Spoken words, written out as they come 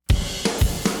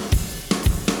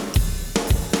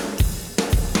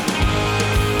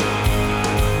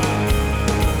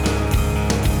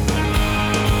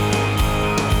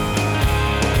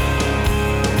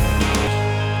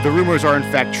rumors are in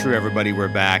fact true, everybody. We're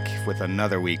back with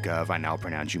another week of I Now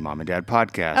Pronounce You Mom and Dad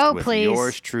podcast with please.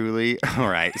 yours truly. All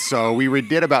right, so we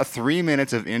did about 3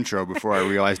 minutes of intro before I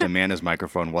realized Amanda's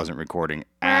microphone wasn't recording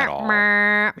at all.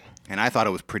 And I thought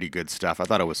it was pretty good stuff. I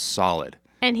thought it was solid.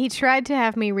 And he tried to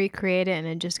have me recreate it, and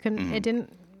it just couldn't. It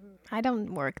didn't. I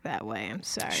don't work that way. I'm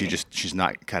sorry. She's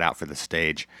not cut out for the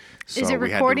stage. So Is it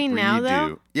recording now,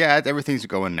 though? Yeah, everything's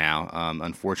going now.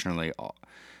 Unfortunately,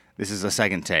 this is a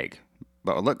second take.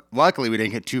 But luckily we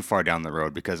didn't get too far down the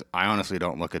road because I honestly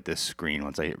don't look at this screen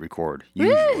once I hit record.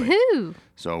 Usually. Woohoo!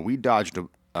 So we dodged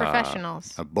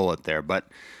Professionals. A bullet there. But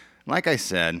like I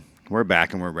said, we're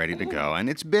back and we're ready to go. And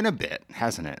it's been a bit,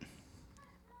 hasn't it?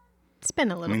 It's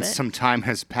been a little bit. Some time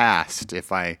has passed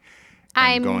if I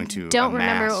am going to don't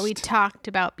remember what we talked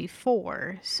about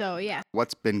before. So, yeah.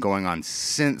 What's been going on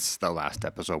since the last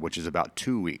episode, which is about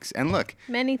 2 weeks. And look.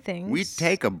 Many things. We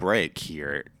take a break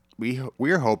here.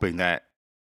 We're hoping that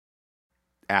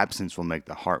absence will make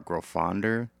the heart grow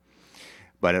fonder,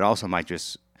 but it also might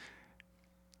just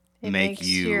make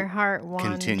you your heart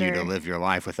continue to live your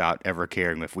life without ever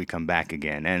caring if we come back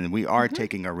again. And we are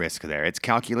taking a risk there. It's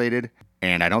calculated,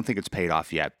 and I don't think it's paid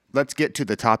off yet. Let's get to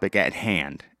the topic at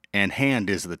hand, and hand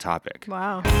is the topic.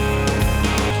 Wow.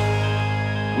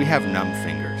 We have numb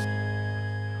fingers.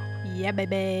 Yeah,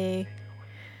 baby.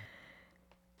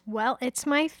 Well, it's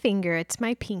my finger. It's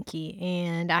my pinky,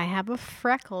 and I have a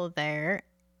freckle there.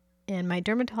 And my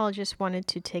dermatologist wanted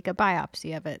to take a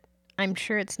biopsy of it. I'm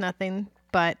sure it's nothing,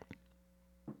 but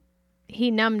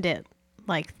he numbed it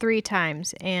like 3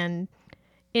 times, and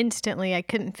instantly I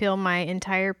couldn't feel my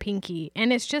entire pinky.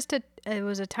 And it's just it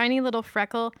was a tiny little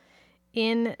freckle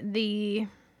in the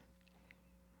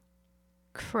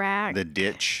crack. The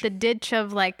ditch. The ditch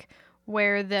of like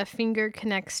where the finger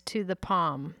connects to the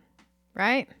palm,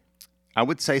 right? I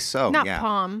would say so, Not yeah.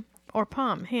 palm or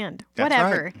palm, hand, That's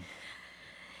whatever. Right.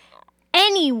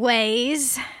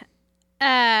 Anyways,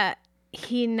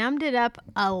 he numbed it up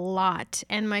a lot,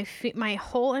 and my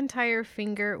whole entire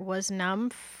finger was numb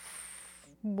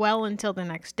well until the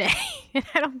next day. And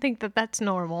I don't think that that's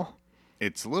normal.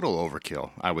 It's a little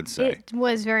overkill, I would say. It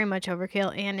was very much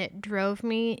overkill, and it drove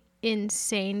me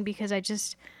insane because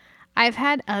I've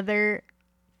had other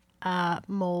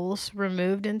moles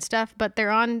removed and stuff, but they're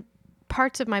on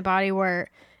parts of my body where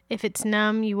if it's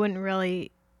numb, you wouldn't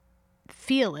really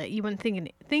feel it. You wouldn't think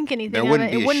anything of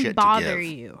it. It wouldn't bother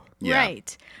you. Yeah.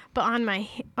 Right. But on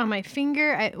my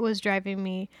finger, it was driving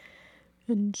me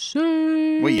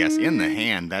insane. Well, yes, in the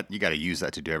hand, that you got to use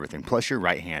that to do everything. Plus, you're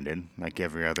right-handed, like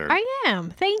every other. I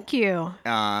am. Thank you.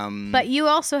 But you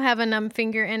also have a numb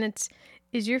finger, and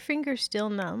is your finger still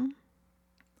numb?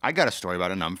 I got a story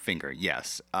about a numb finger.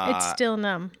 Yes. It's still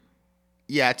numb.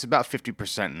 Yeah, it's about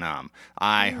 50% numb.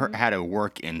 I had a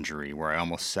work injury where I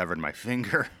almost severed my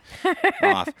finger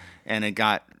off, and it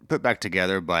got put back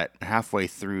together, but halfway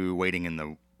through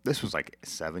waiting this was like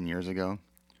 7 years ago.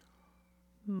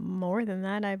 More than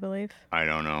that, I believe. I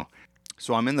don't know.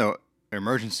 So I'm in the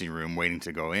emergency room waiting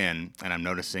to go in, and I'm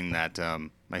noticing that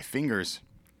my finger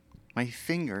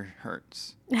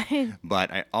hurts.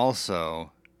 But I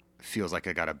also feels like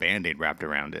I got a Band-Aid wrapped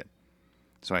around it.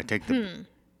 So I take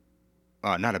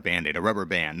not a Band-Aid, a rubber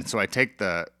band. So I take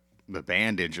the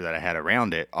bandage that I had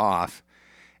around it off,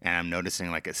 and I'm noticing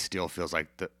like it still feels like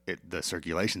the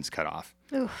circulation's cut off.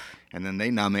 Oof. And then they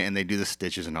numb it, and they do the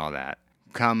stitches and all that.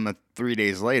 Come 3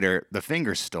 days later, the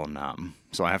finger's still numb.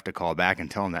 So I have to call back and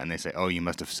tell them that, and they say, oh, you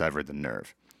must have severed the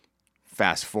nerve.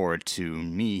 Fast forward to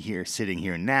me here, sitting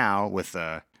here now with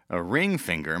a ring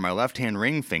finger, my left-hand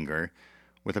ring finger,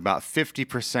 with about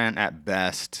 50% at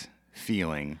best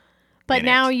feeling. But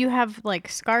now you have like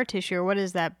scar tissue, or what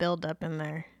is that buildup in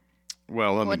there?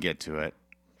 Well, let me get to it.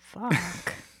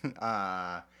 Fuck.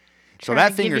 So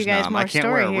that finger's numb. I can't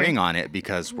wear a ring on it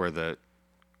because where the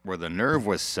nerve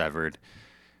was severed,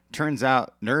 turns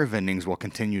out nerve endings will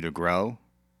continue to grow.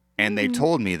 And they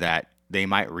told me that they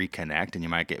might reconnect and you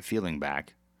might get feeling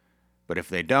back. But if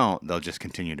they don't, they'll just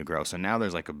continue to grow. So now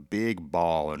there's like a big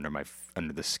ball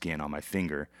under the skin on my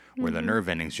finger where the nerve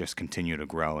endings just continue to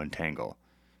grow and tangle.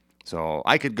 So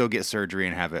I could go get surgery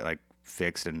and have it like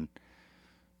fixed, and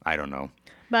I don't know.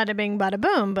 Bada bing, bada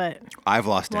boom, but I've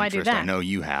lost why interest. do that? I know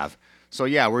you have. So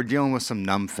yeah, we're dealing with some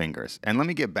numb fingers. And let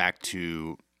me get back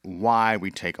to why we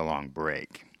take a long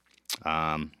break.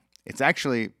 It's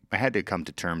actually, I had to come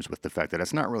to terms with the fact that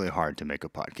it's not really hard to make a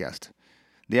podcast.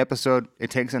 The episode, it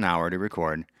takes an hour to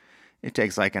record. It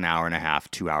takes like an hour and a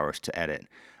half, 2 hours to edit.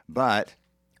 But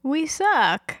we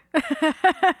suck.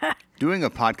 doing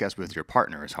a podcast with your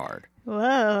partner is hard.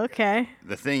 Whoa, okay.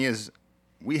 The thing is,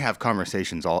 we have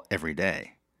conversations every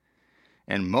day.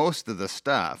 And most of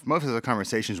the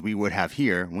conversations we would have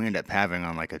here, we end up having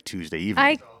on like a Tuesday evening.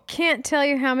 I can't tell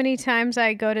you how many times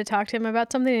I go to talk to him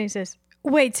about something and he says,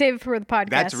 wait, save it for the podcast.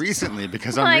 That's recently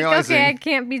because I'm realizing... okay, I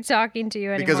can't be talking to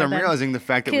you anymore. Because I'm realizing the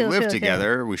fact that we live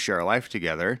together, we share a life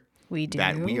together. We do.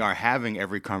 That we are having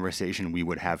every conversation we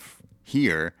would have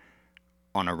here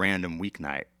on a random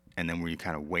weeknight. And then we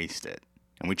kind of waste it.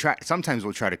 And sometimes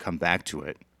we'll try to come back to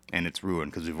it and it's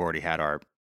ruined because we've already had our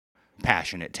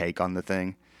passionate take on the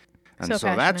thing. And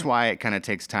so that's why it kind of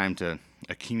takes time to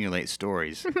accumulate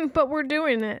stories. But we're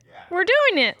doing it. Yeah. We're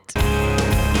doing it.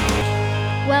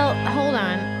 Well, hold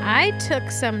on. I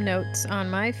took some notes on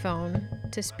my phone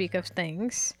to speak of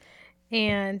things.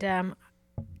 And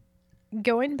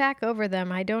going back over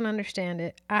them, I don't understand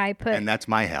it. And that's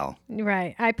my hell.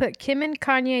 Right. I put Kim and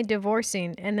Kanye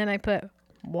divorcing, and then I put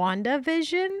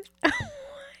WandaVision.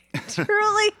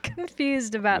 Truly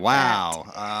confused about that. Wow.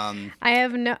 I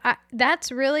have that's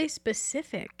really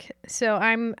specific. So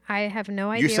I have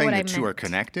no idea what I meant. You're saying the two are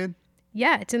connected?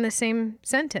 Yeah, it's in the same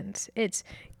sentence. It's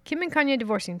Kim and Kanye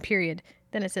divorcing, period.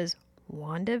 Then it says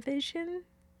WandaVision.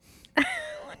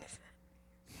 What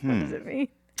does it mean?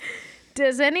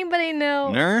 Does anybody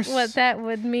know what that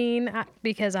would mean?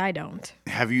 Because I don't.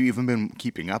 Have you even been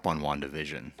keeping up on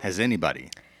WandaVision? Has anybody?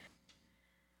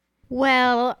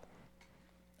 Well,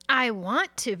 I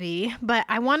want to be, but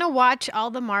I want to watch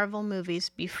all the Marvel movies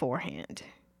beforehand.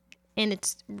 And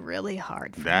it's really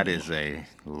hard for me. That is a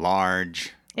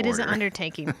large It is an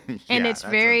undertaking. And it's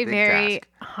very, very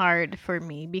hard for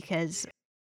me because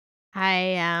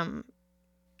my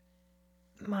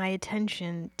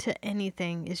attention to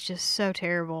anything is just so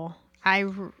terrible.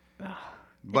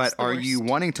 But are you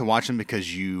wanting to watch them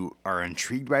because you are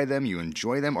intrigued by them, you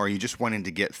enjoy them, or are you just wanting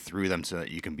to get through them so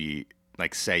that you can be,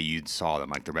 like, say you saw them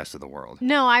like the rest of the world?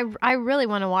 No, I really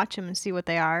want to watch them and see what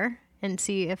they are and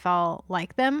see if I'll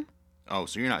like them. Oh,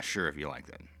 so you're not sure if you like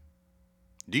them.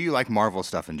 Do you like Marvel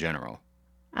stuff in general?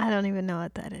 I don't even know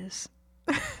what that is.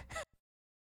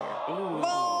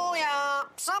 Booyah!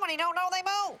 Somebody don't know they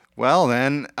move. Well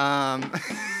then,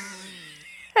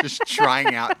 just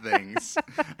trying out things.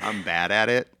 I'm bad at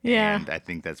it. Yeah. And I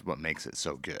think that's what makes it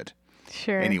so good.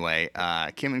 Sure. Anyway,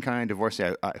 Kim and Kanye divorced.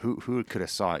 Who could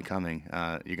have saw it coming?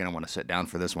 You're going to want to sit down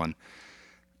for this one.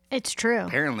 It's true.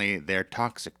 Apparently, they're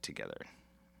toxic together.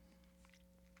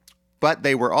 But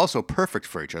they were also perfect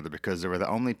for each other because they were the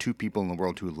only two people in the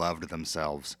world who loved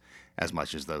themselves as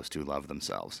much as those two love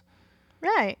themselves.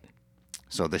 Right.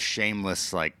 So the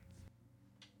shameless, like,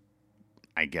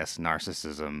 I guess,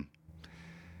 narcissism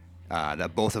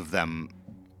that both of them...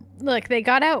 Look, they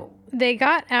got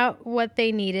out what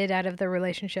they needed out of the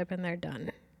relationship and they're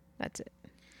done. That's it.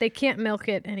 They can't milk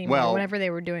it anymore, whatever they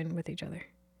were doing with each other.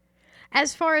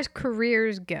 As far as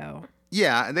careers go...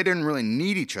 Yeah, they didn't really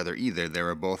need each other either. They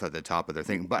were both at the top of their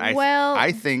thing. But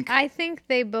I think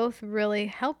they both really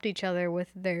helped each other with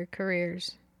their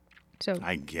careers. So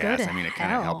I guess. I mean, it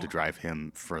kind of helped to drive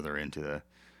him further into the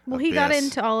abyss. He got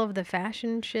into all of the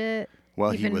fashion shit.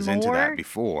 Well, he was into that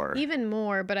before. Even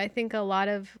more, but I think a lot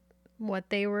of what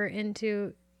they were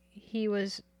into, he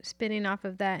was spinning off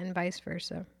of that and vice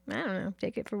versa. I don't know.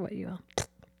 Take it for what you will.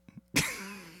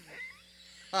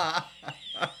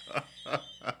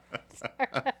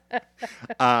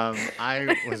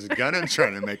 I was gonna try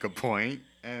to make a point,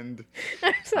 and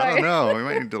I don't know. We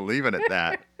might need to leave it at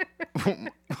that.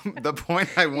 The point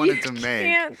I wanted to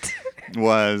make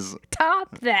was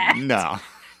top that. No,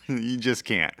 you just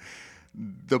can't.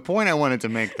 The point I wanted to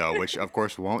make, though, which of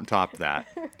course won't top that,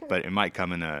 but it might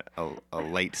come in a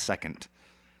late second.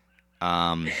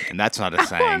 And that's not a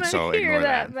saying, so ignore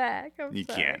that. Back. You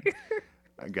can't.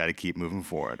 I got to keep moving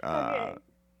forward. Okay.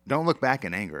 Don't look back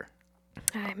in anger.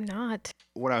 I'm not.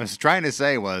 What I was trying to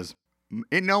say was,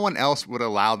 no one else would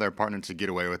allow their partner to get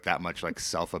away with that much, like,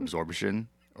 self-absorption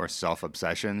or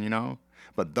self-obsession, you know?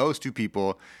 But those two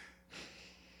people,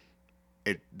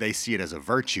 they see it as a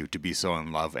virtue to be so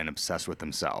in love and obsessed with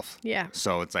themselves. Yeah.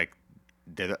 So it's like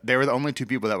they were the only two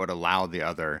people that would allow the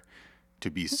other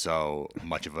to be so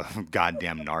much of a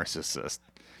goddamn narcissist.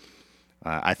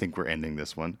 I think we're ending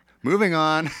this one. Moving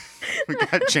on. We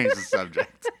got to change the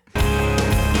subject.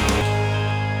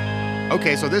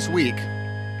 Okay, so this week.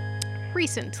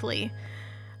 Recently,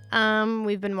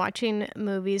 we've been watching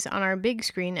movies on our big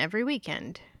screen every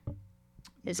weekend.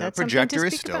 Is that projector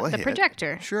is still a hit. The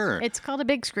projector. Sure. It's called a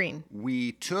big screen.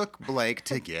 We took Blake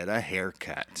to get a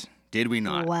haircut. Did we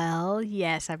not? Well,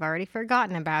 yes. I've already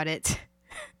forgotten about it.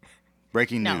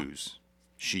 Breaking news.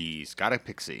 She's got a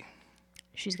pixie.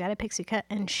 She's got a pixie cut,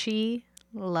 and she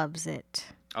loves it.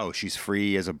 Oh, she's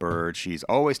free as a bird. She's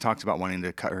always talked about wanting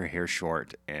to cut her hair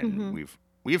short, and we've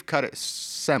we've cut it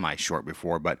semi-short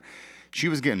before, but she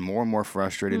was getting more and more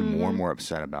frustrated, more and more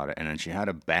upset about it. And then she had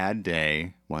a bad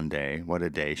day one day. What a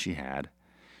day she had.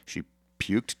 She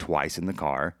puked twice in the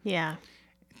car. Yeah.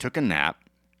 Took a nap.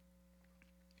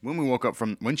 When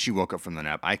she woke up from the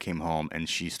nap, I came home and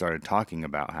she started talking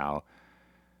about how,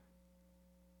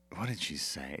 what did she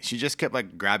say? She just kept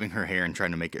like grabbing her hair and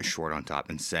trying to make it short on top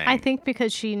and saying, I think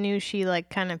because she knew she like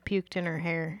kind of puked in her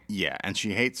hair. Yeah, and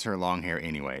she hates her long hair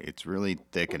anyway. It's really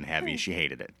thick and heavy. She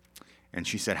hated it. And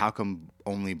she said, how come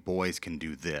only boys can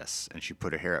do this? And she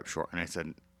put her hair up short. And I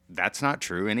said, that's not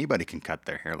true. Anybody can cut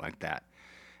their hair like that.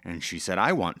 And she said,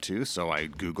 I want to. So I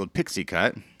Googled pixie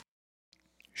cut,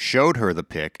 showed her the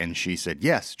pic, and she said,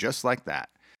 yes, just like that.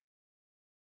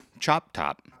 Chop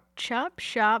top. Chop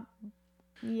shop.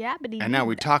 Yabbity. And now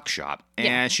we talk shop. And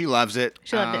Yeah. she loves it.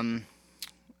 She loved it.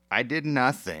 I did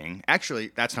nothing.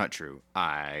 Actually, that's not true.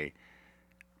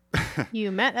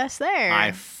 You met us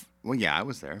there. Well, yeah, I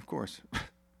was there, of course.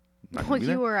 Well,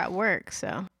 you were at work,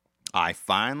 so. I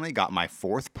finally got my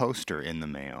 4th poster in the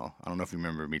mail. I don't know if you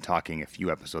remember me talking a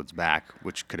few episodes back,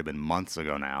 which could have been months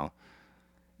ago now.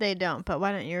 They don't, but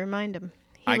why don't you remind him?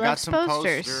 I got some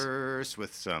posters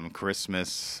with some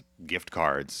Christmas gift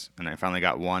cards, and I finally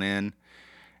got one in.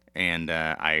 And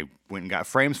I went and got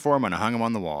frames for them, and I hung them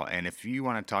on the wall. And if you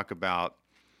want to talk about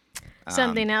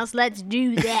something else, let's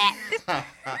do that.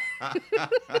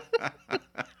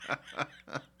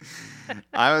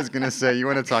 I was going to say, you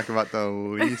want to talk about the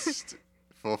least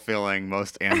fulfilling,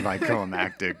 most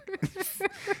anticlimactic.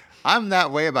 I'm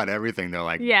that way about everything, though.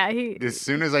 Like, yeah, as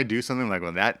soon as I do something, like,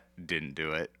 well, that didn't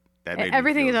do it. That made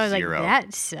everything me is feel always zero. like,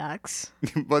 that sucks.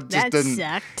 But just that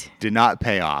sucked. Did not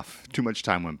pay off. Too much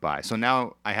time went by. So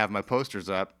now I have my posters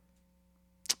up,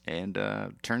 and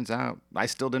turns out I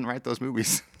still didn't write those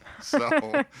movies.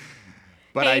 But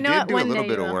Hey, I you know did what? do a One little day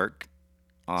bit you of will. work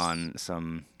on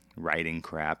some writing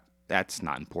crap. That's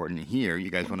not important here.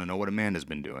 You guys want to know what Amanda's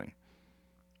been doing?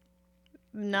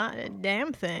 Not a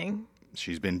damn thing.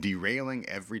 She's been derailing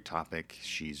every topic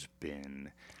she's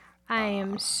been. I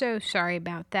am so sorry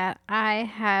about that. I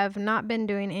have not been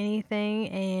doing anything,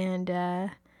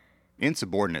 and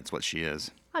Insubordinate's what she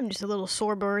is. I'm just a little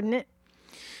subordinate.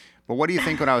 But what do you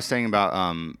think when I was saying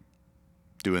about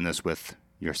doing this with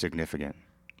your significant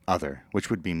other, which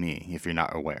would be me if you're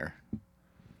not aware?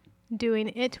 Doing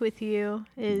it with you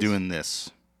is Doing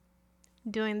this.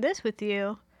 doing this with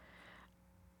you.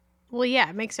 Well, yeah,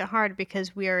 it makes it hard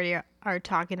because we already are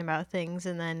talking about things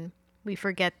and then we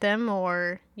forget them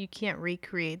or you can't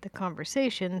recreate the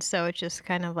conversation. So it's just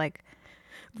kind of like.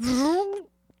 No.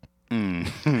 I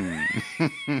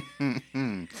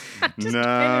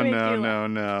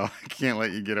can't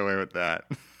let you get away with that.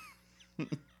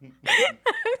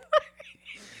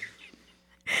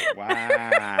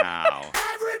 Wow.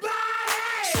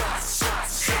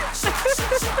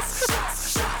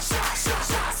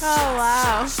 Oh,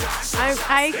 wow.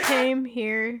 I came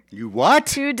here You what?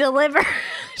 to deliver.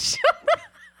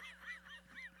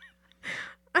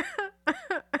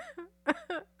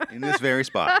 In this very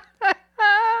spot.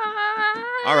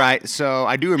 All right, so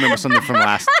I do remember something from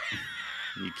last.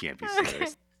 You can't be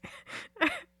serious.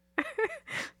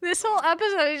 This whole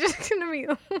episode is just going to be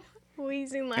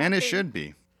wheezing laughing. And it should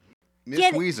be. Miss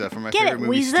Get it. Weezer from my Get favorite it,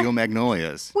 movie, Weezer. Steel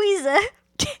Magnolias. Weezer.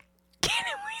 Get it, Weezer.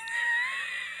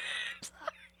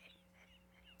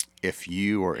 If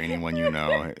you or anyone you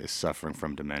know is suffering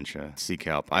from dementia, seek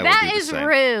help. I will do That the is same.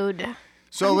 rude.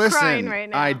 So I'm crying listen, right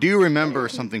now. I do remember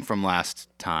something from last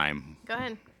time. Go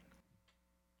ahead.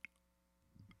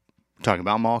 We're talking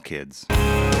about mall kids.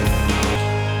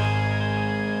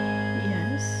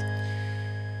 Yes.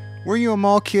 Were you a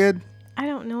mall kid? I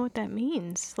don't know what that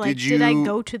means. Like, Did did I you-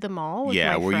 go to the mall with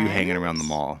Yeah, my were you hanging around the friends?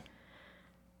 mall?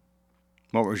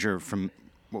 What was your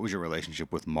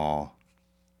relationship with mall?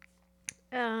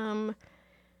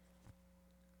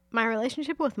 My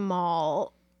relationship with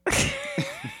mall.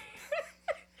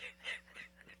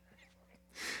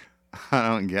 I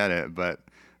don't get it, but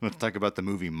let's talk about the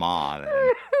movie Ma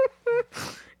then.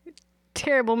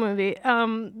 Terrible movie.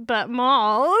 But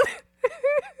mall.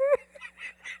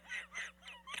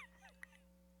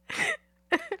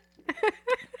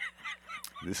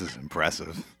 This is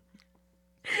impressive.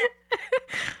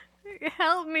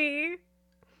 Help me.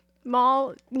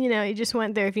 Mall, you just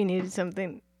went there if you needed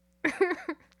something.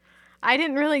 I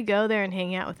didn't really go there and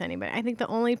hang out with anybody. I think the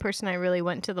only person I really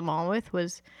went to the mall with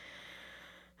was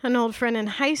an old friend in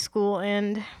high school,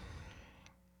 and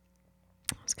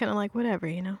it's kind of like,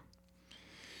 whatever.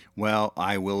 Well,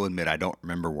 I will admit I don't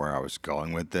remember where I was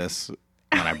going with this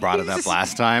when I brought it up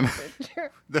last time.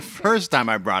 The first time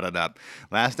I brought it up,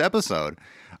 last episode,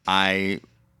 I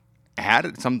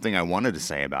had something I wanted to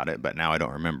say about it, but now I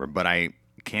don't remember. But I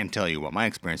can tell you what my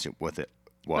experience with it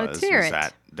was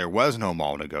that there was no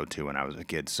mall to go to when I was a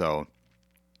kid. So,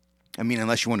 I mean,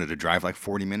 unless you wanted to drive like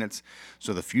 40 minutes.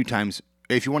 So the few times,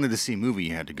 if you wanted to see a movie,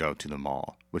 you had to go to the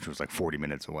mall, which was like 40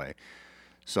 minutes away.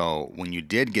 So when you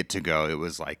did get to go, it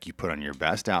was like you put on your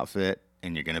best outfit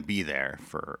and you're going to be there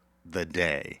for the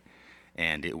day.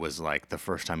 And it was like the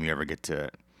first time you ever get to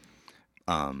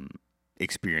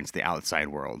experience the outside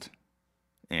world.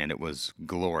 And it was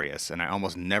glorious. And I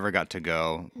almost never got to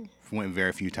go. Went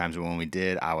very few times, but when we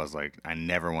did, I was like, I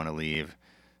never want to leave.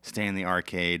 Stay in the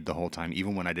arcade the whole time,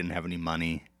 even when I didn't have any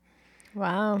money.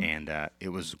 Wow. And it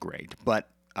was great. But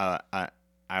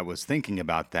I was thinking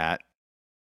about that.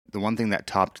 The one thing that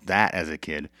topped that as a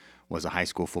kid was a high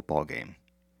school football game.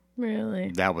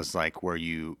 Really? That was like where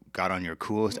you got on your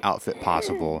coolest outfit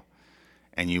possible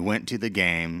and you went to the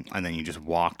game and then you just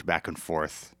walked back and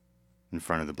forth in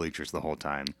front of the bleachers the whole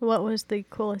time. What was the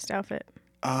coolest outfit?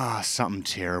 Something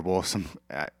terrible. Some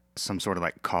sort of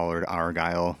like collared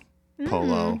Argyle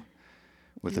polo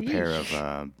with a pair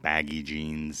of baggy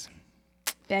jeans.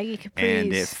 Baggy capris.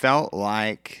 And it felt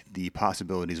like the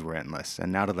possibilities were endless.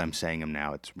 And now that I'm saying them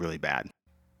now, it's really bad.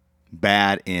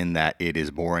 Bad in that it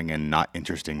is boring and not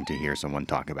interesting to hear someone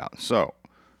talk about. So,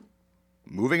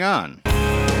 moving on.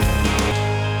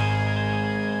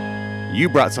 You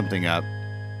brought something up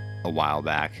a while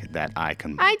back that I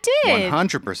did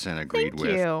 100% agreed with.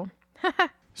 Thank you.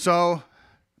 So,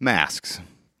 masks.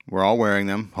 We're all wearing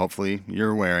them. Hopefully,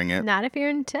 you're wearing it. Not if you're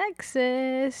in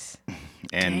Texas.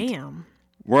 And damn.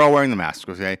 We're all wearing the masks,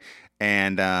 okay?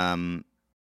 And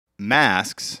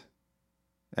masks,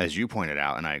 as you pointed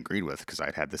out, and I agreed with because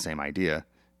I'd had the same idea.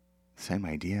 Same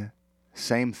idea?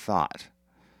 Same thought.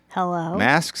 Hello?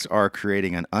 Masks are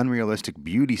creating an unrealistic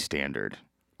beauty standard.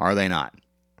 Are they not?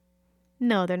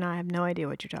 No, they're not. I have no idea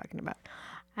what you're talking about.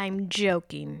 I'm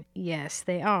joking. Yes,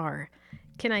 they are.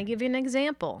 Can I give you an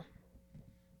example?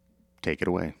 Take it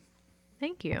away.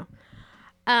 Thank you.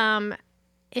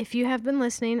 If you have been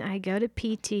listening, I go to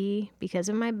PT because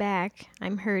of my back.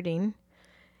 I'm hurting.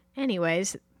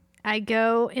 Anyways, I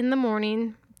go in the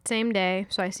morning, same day,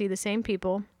 so I see the same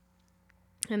people.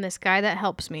 And this guy that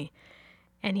helps me.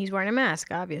 And he's wearing a mask,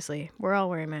 obviously. We're all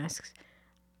wearing masks.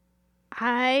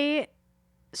 I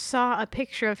saw a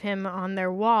picture of him on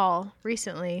their wall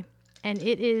recently, and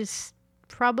it is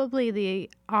probably the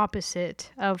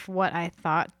opposite of what I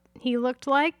thought he looked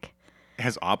like.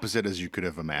 As opposite as you could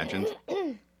have imagined.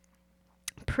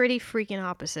 Pretty freaking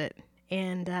opposite.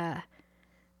 And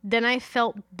then I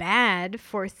felt bad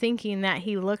for thinking that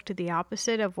he looked the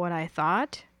opposite of what I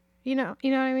thought. You know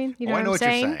what I mean? You know I know what I'm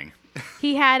saying?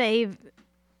 you're saying.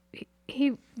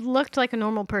 He looked like a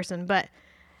normal person, but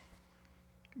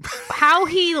how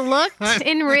he looked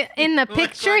in the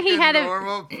picture, like he had a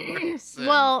normal person.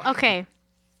 Well, okay.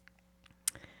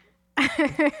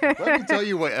 Let me tell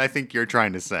you what I think you're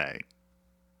trying to say.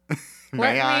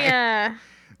 Let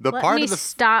me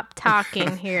stop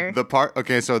talking here.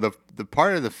 So the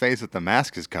part of the face that the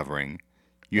mask is covering,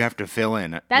 you have to fill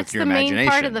in That's with your the imagination. main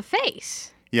part of the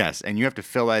face. Yes, and you have to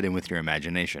fill that in with your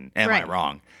imagination. Am I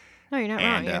wrong? No, you're not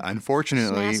wrong. And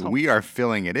unfortunately, we are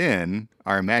filling it in.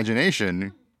 Our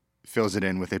imagination fills it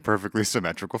in with a perfectly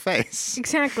symmetrical face.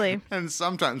 Exactly. And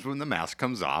sometimes when the mask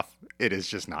comes off, it is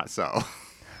just not so.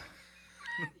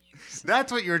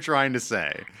 That's what you're trying to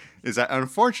say. Is that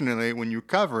unfortunately, when you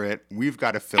cover it, we've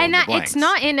got to fill in the blanks. It's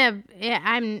not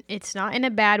in a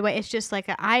bad way. It's just like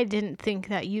I didn't think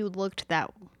that you looked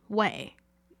that way.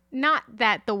 Not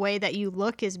that the way that you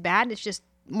look is bad. It's just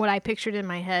what I pictured in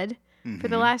my head for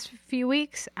the last few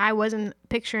weeks. I wasn't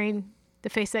picturing the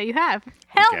face that you have.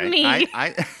 Help me.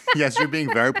 Yes, you're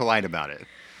being very polite about it.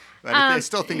 But I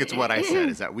still think it's what I said,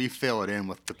 is that we fill it in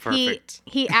with the perfect...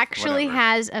 He actually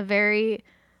has a very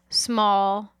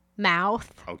small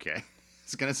mouth. Okay. I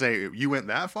was going to say, you went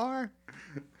that far?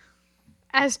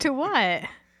 As to what?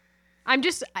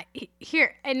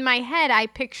 Here, in my head, I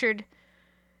pictured...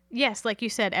 Yes, like you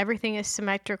said, everything is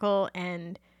symmetrical,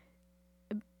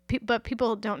 but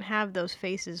people don't have those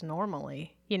faces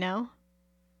normally, you know?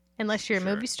 Unless you're a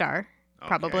movie star,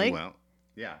 probably. Okay, well,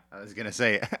 yeah. I was going to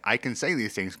say, I can say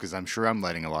these things because I'm sure I'm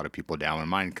letting a lot of people down when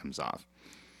mine comes off.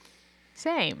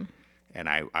 Same. And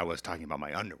I was talking about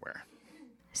my underwear.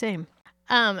 Same.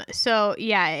 So,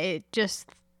 yeah, it just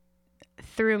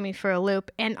threw me for a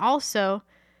loop. And also,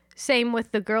 same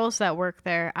with the girls that work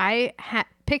there. I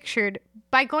pictured,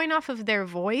 by going off of their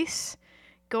voice,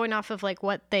 going off of, like,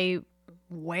 what they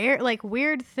wear, like,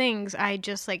 weird things, I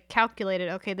just, like, calculated,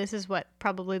 okay, this is what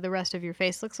probably the rest of your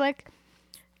face looks like.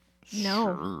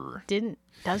 No, Sure.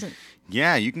 Doesn't.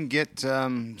 Yeah, you can get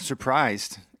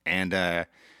surprised and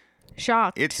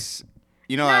Shocked. it's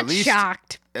Not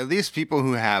shocked. at least people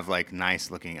who have like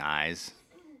nice looking eyes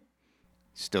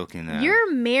still can.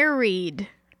 You're married.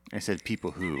 I said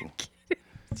people who. I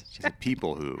said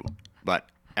people who. But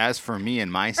as for me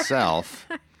and myself,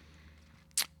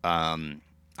 I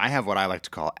have what I like to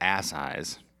call ass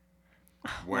eyes,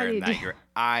 where your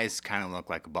eyes kind of look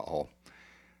like a butthole.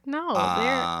 No,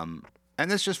 they're. And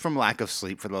that's just from lack of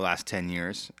sleep for the last 10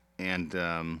 years and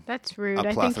That's rude. a I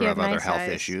think plethora you of have other nice health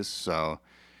eyes. issues. So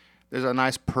there's a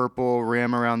nice purple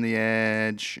rim around the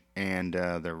edge, and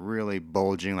they're really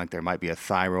bulging, like there might be a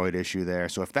thyroid issue there.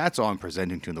 So if that's all I'm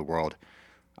presenting to the world,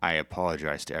 I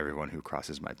apologize to everyone who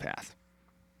crosses my path.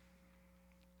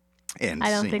 And I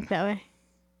don't think that way.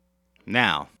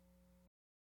 Now,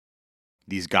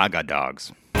 these Gaga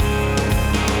dogs.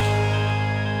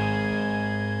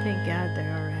 Thank God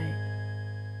they're all right.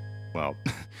 Well,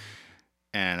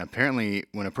 and apparently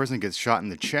when a person gets shot in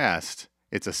the chest,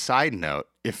 it's a side note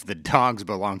if the dogs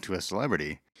belong to a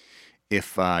celebrity.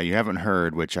 If you haven't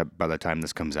heard, which by the time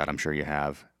this comes out, I'm sure you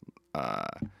have,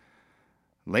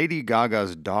 Lady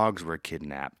Gaga's dogs were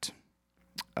kidnapped.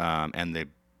 And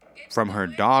from her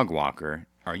dog walker.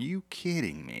 Are you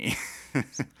kidding me?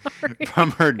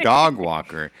 From her dog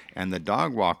walker. And the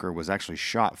dog walker was actually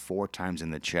shot 4 times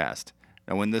in the chest.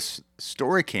 Now, when this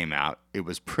story came out, it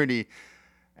was pretty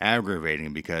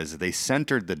aggravating because they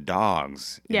centered the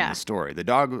dogs in the story. The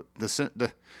dog, that's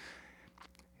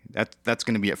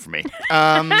going to be it for me.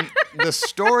 The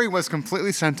story was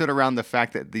completely centered around the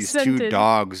fact that these 2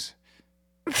 dogs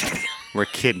were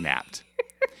kidnapped.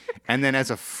 And then as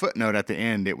a footnote at the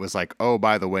end, it was like, oh,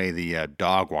 by the way, the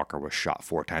dog walker was shot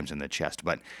 4 times in the chest.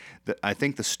 But I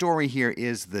think the story here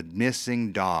is the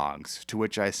missing dogs, to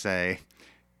which I say,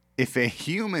 if a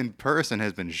human person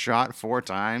has been shot 4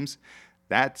 times,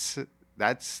 that's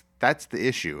the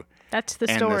issue. That's the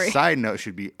and story. And the side note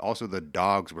should be also the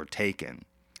dogs were taken.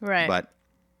 Right. But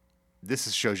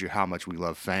this shows you how much we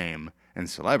love fame and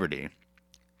celebrity.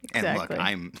 Exactly. And look,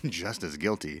 I'm just as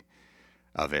guilty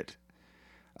of it.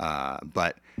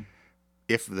 But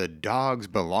if the dogs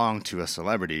belong to a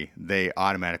celebrity, they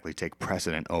automatically take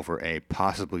precedent over a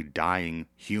possibly dying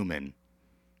human.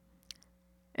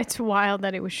 It's wild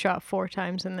that it was shot 4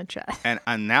 times in the chest.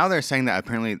 And now they're saying that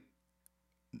apparently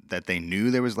that they knew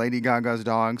there was Lady Gaga's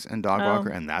dogs and dog walker,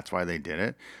 and that's why they did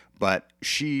it. But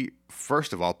she,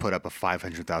 first of all, put up a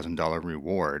 $500,000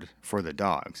 reward for the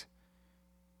dogs.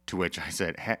 To which I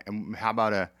said, hey, how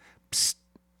about a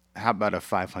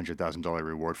 $500,000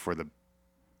 reward for the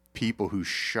people who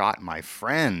shot my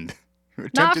friend?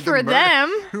 Not for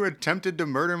them. Who attempted to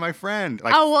murder my friend.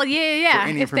 Like, oh, well, yeah. For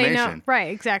any if they information. know.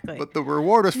 Right, exactly. But the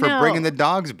reward was for bringing the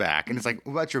dogs back. And it's like,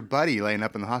 what about your buddy laying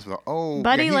up in the hospital? Oh,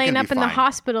 buddy yeah, laying up in the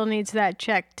hospital needs that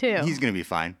check, too. He's going to be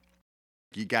fine.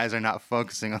 You guys are not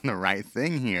focusing on the right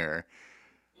thing here.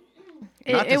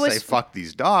 Not to say fuck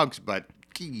these dogs, but...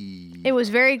 It was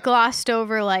very glossed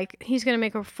over, like, he's going to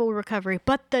make a full recovery.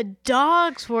 But the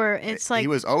dogs were, it's like... He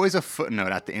was always a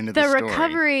footnote at the end of the story. The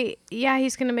recovery, yeah,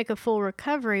 he's going to make a full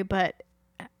recovery, but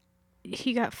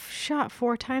he got shot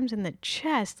 4 times in the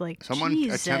chest. Like, someone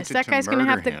Jesus, attempted that guy's going to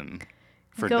have to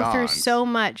go dogs. through so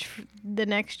much the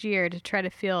next year to try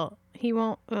to feel... He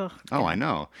won't... Ugh, oh, I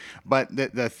know. But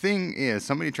the thing is,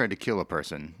 somebody tried to kill a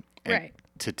person. Right.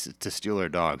 To steal their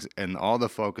dogs, and all the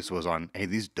focus was on, hey,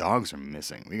 these dogs are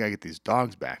missing. We gotta get these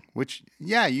dogs back. Which,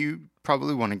 yeah, you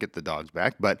probably want to get the dogs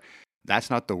back, but that's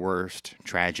not the worst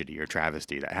tragedy or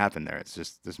travesty that happened there. It's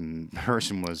just this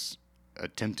person was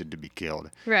attempted to be killed.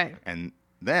 Right. And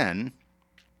then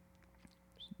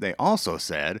they also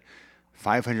said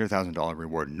 $500,000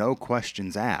 reward, no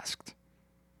questions asked.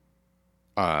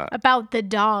 About the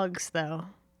dogs, though.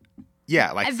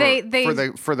 Yeah, like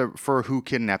for who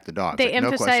kidnapped the dogs. They like, no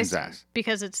questions emphasize asked.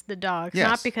 Because it's the dogs, yes.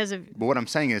 not because of... But what I'm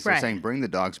saying is, right. they're saying bring the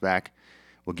dogs back.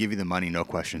 We'll give you the money, no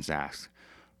questions asked.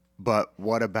 But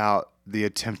what about the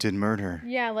attempted murder?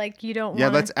 Yeah, like you don't. Yeah,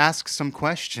 let's ask some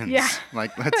questions. Yeah,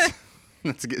 like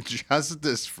let's get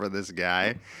justice for this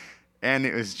guy. And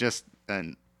it was just,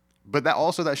 but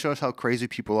that shows how crazy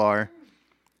people are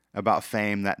about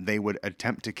fame, that they would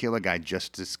attempt to kill a guy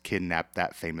just to kidnap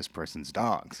that famous person's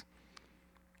dogs.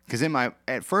 Because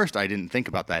at first I didn't think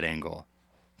about that angle,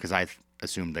 because I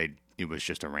assumed it was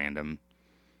just a random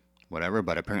whatever,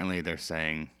 but apparently they're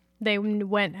saying they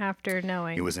went after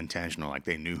knowing it was intentional, like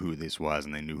they knew who this was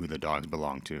and they knew who the dogs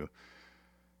belonged to.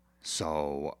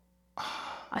 So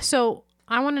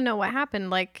I want to know what happened.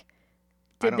 Like,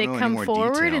 did they come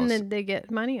forward and then they get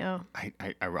money? Oh, I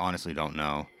honestly don't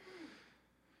know.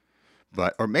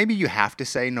 But, or maybe you have to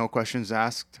say no questions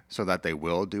asked so that they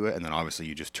will do it. And then obviously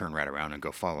you just turn right around and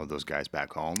go follow those guys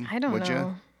back home. I don't would know.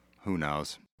 You? Who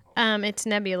knows? It's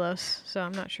nebulous, so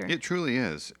I'm not sure. It truly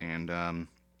is. And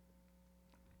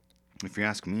if you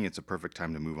ask me, it's a perfect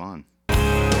time to move on. It's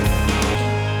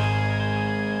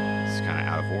kind of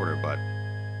out of order, but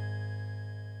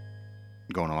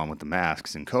going along with the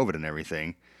masks and COVID and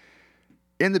everything,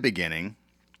 in the beginning,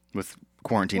 with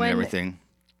quarantine and everything.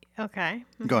 Okay.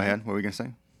 Mm-hmm. Go ahead. What were we going to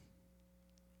say?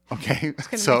 Okay.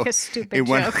 So make a stupid it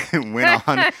joke.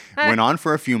 went on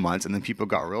for a few months, and then people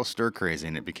got real stir crazy,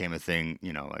 and it became a thing,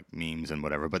 like memes and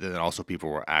whatever. But then also people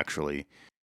were actually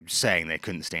saying they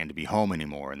couldn't stand to be home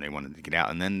anymore and they wanted to get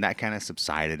out. And then that kind of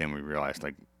subsided, and we realized,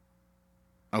 like,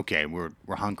 okay, we're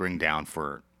hunkering down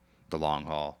for the long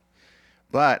haul.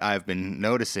 But I've been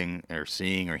noticing or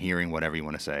seeing or hearing, whatever you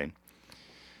want to say,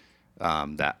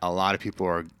 that a lot of people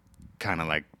are kind of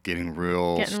like getting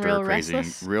stir crazy,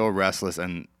 real restless,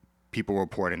 and people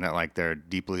reporting that like they're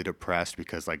deeply depressed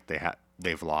because like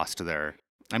they've lost their.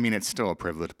 I mean, it's still a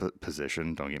privileged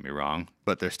position, don't get me wrong,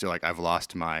 but they're still like, I've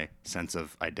lost my sense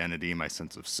of identity, my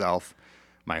sense of self.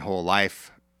 My whole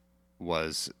life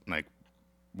was like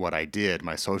what I did,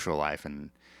 my social life,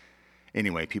 and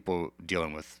anyway, people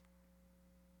dealing with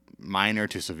minor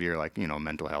to severe, like,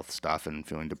 mental health stuff and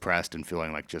feeling depressed and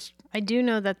feeling like just... I do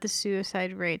know that the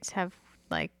suicide rates have,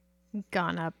 like,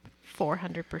 gone up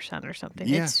 400% or something.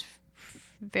 Yeah. It's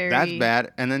very... That's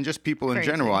bad. And then just people crazy.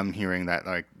 In general, I'm hearing that,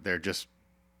 like, they're just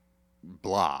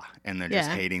blah. And they're just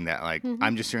hating that, like... Mm-hmm.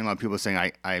 I'm just hearing a lot of people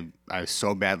saying, I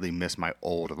so badly miss my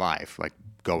old life, like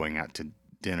going out to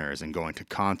dinners and going to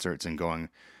concerts and going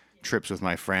trips with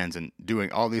my friends and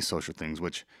doing all these social things,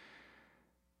 which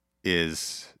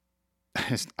is...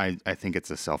 I think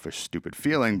it's a selfish, stupid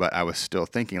feeling, but I was still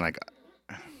thinking, like,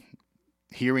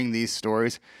 hearing these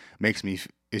stories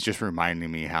it's just reminding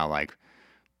me how, like,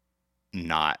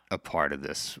 not a part of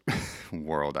this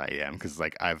world I am. Because,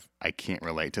 like, I can't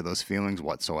relate to those feelings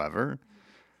whatsoever.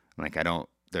 Like,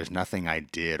 there's nothing I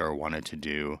did or wanted to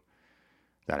do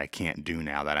that I can't do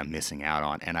now that I'm missing out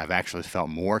on. And I've actually felt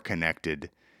more connected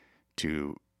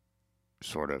to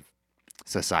sort of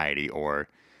society, or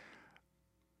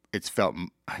it's felt,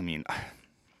 I mean,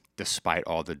 despite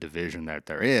all the division that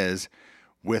there is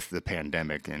with the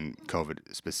pandemic and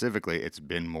COVID specifically, it's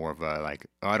been more of a like,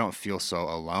 I don't feel so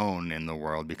alone in the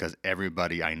world because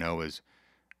everybody I know is,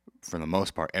 for the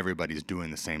most part, everybody's doing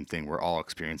the same thing. We're all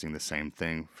experiencing the same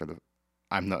thing.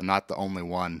 I'm not the only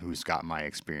one who's got my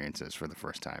experiences for the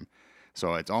first time.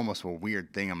 So it's almost a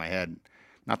weird thing in my head.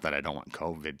 Not that I don't want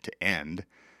COVID to end,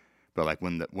 but like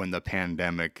when the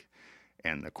pandemic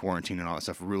and the quarantine and all that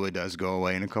stuff really does go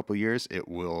away in a couple of years, it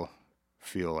will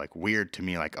feel like weird to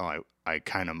me. Like, oh, I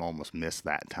kind of almost missed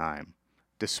that time,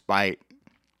 despite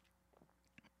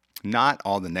not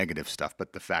all the negative stuff,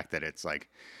 but the fact that it's like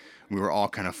we were all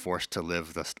kind of forced to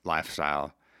live this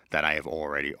lifestyle that I have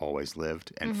already always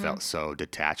lived and felt so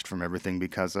detached from everything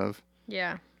because of.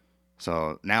 Yeah.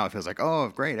 So now it feels like, oh,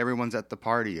 great, everyone's at the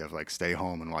party of like stay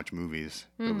home and watch movies.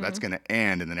 Mm-hmm. That's going to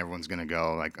end, and then everyone's going to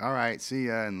go like, all right, see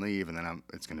ya, and leave, and then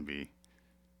it's going to be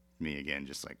me again,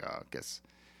 just like, oh, I guess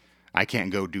I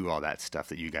can't go do all that stuff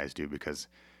that you guys do because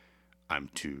I'm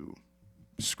too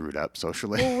screwed up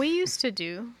socially. Well, we used to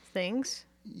do things.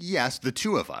 Yes, the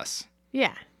two of us.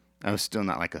 Yeah. I was still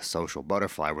not like a social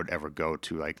butterfly would ever go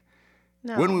to like,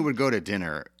 no. When we would go to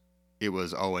dinner, it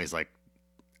was always like,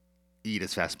 eat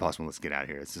as fast as possible. Let's get out of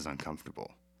here. This is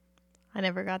uncomfortable. I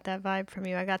never got that vibe from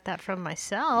you. I got that from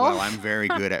myself. Well, I'm very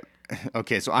good at...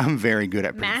 Okay, so I'm very good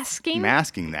at...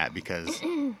 Masking that because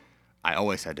I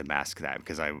always had to mask that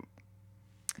because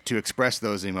to express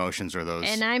those emotions or those...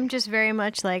 And I'm just very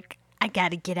much like, I got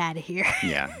to get out of here.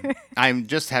 Yeah. I'm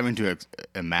just having to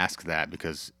mask that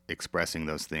because expressing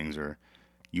those things, or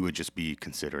you would just be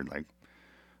considered like...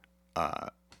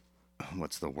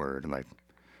 what's the word? Like...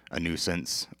 a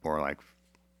nuisance, or like,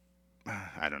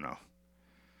 I don't know,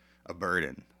 a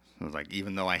burden. It was like,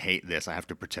 even though I hate this, I have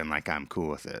to pretend like I'm cool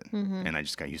with it. Mm-hmm. And I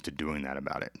just got used to doing that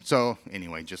about it. So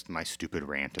anyway, just my stupid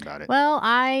rant about it. Well,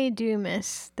 I do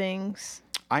miss things.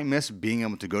 I miss being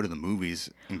able to go to the movies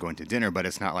and going to dinner, but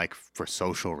it's not like for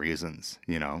social reasons,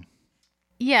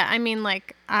 Yeah, I mean,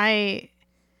 like, I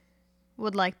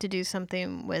would like to do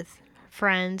something with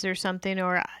friends or something,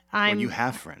 or Well, you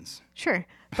have friends. Sure.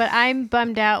 But I'm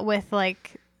bummed out with,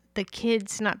 like, the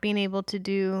kids not being able to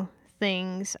do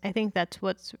things. I think that's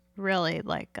what's really,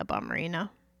 like, a bummer,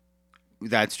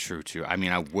 That's true, too. I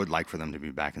mean, I would like for them to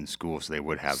be back in school so they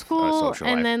would have a social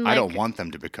life. Then, I don't want them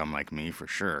to become like me, for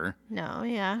sure. No,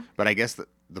 yeah. But I guess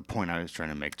the point I was trying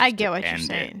to make... I get what you're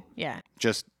saying, yeah.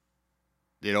 Just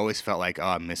it always felt like, oh,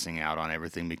 I'm missing out on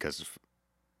everything because of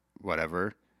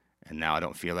whatever. And now I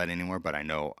don't feel that anymore, but I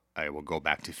know I will go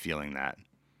back to feeling that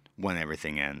when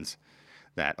everything ends.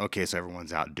 That, okay, so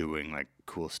everyone's out doing like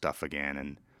cool stuff again,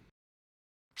 and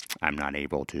I'm not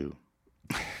able to.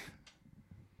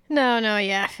 No,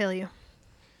 yeah, I feel you.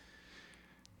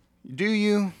 Do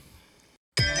you?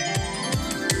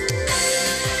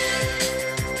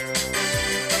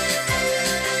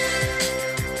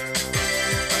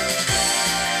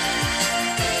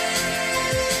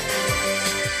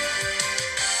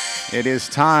 It is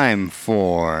time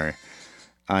for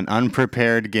an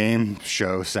unprepared game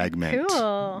show segment.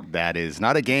 Cool. That is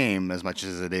not a game as much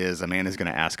as it is Amanda's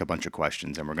going to ask a bunch of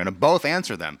questions, and we're going to both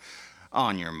answer them.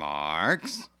 On your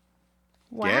marks.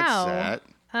 Wow. Get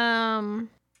set.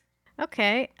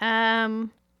 Okay.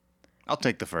 I'll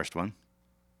take the first one.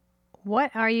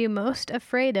 What are you most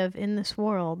afraid of in this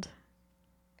world?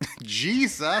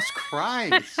 Jesus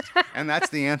Christ. And that's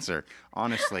the answer.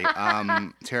 Honestly,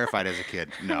 terrified as a kid.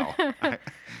 No,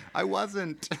 I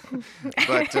wasn't.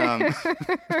 But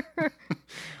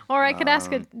or I could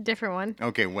ask a different one.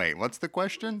 Okay, wait. What's the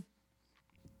question?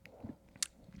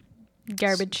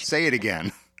 Garbage. Say it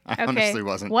again. I honestly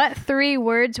wasn't. What 3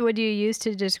 words would you use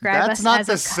to describe That's us not as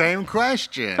the same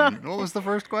question. What was the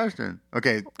first question?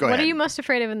 Okay, go ahead. What are you most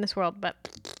afraid of in this world? But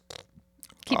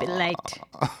keep it light.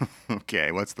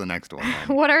 Okay, what's the next one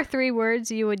then? What are 3 words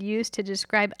you would use to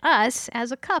describe us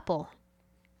as a couple?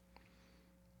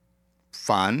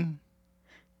 Fun.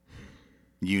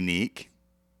 Unique.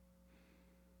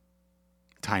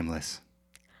 Timeless.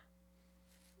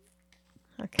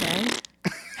 Okay.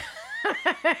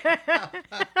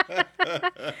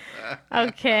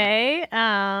 Okay.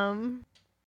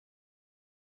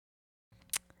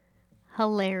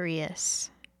 Hilarious.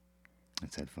 I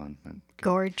said fun. Okay.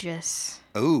 Gorgeous.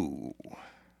 Ooh.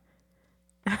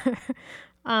 That's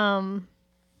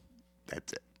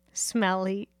it.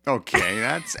 Smelly. Okay,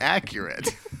 that's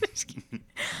accurate.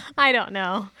 I don't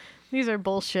know. These are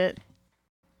bullshit.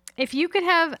 If you could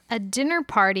have a dinner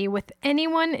party with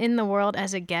anyone in the world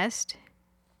as a guest,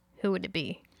 who would it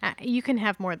be? You can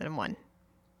have more than one.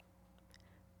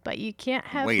 But you can't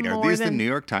have Wait, more are these than... the New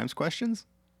York Times questions?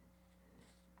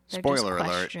 They're Spoiler just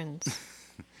alert. Questions.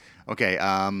 Okay,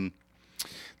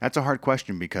 that's a hard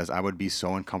question because I would be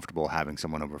so uncomfortable having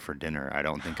someone over for dinner. I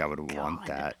don't think I would want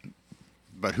that.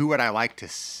 But who would I like to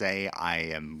say I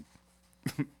am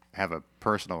have a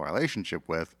personal relationship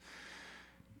with?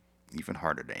 Even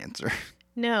harder to answer.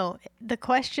 No, the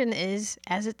question is,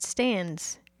 as it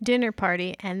stands, dinner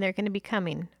party, and they're going to be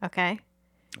coming, okay?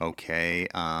 Okay,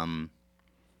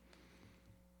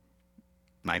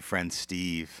 my friend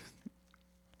Steve.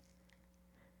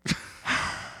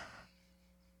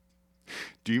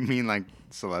 Do you mean like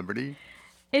celebrity?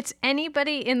 It's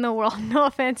anybody in the world. No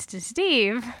offense to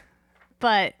Steve,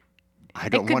 but I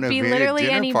don't could want to be be at a literally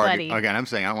dinner anybody. party. Again, I'm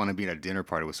saying I don't want to be at a dinner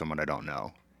party with someone I don't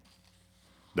know.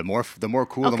 The more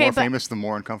cool, the Okay, more but- famous, the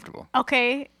more uncomfortable.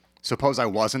 okay, Suppose I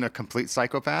wasn't a complete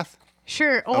psychopath?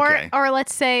 sure. Or Okay. or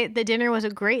let's say the dinner was a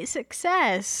great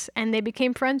success and they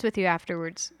became friends with you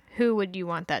afterwards. Who would you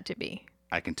want that to be?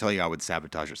 I can tell you I would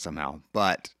sabotage it somehow,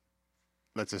 but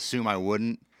let's assume I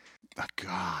wouldn't. Oh,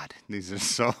 God, these are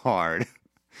so hard.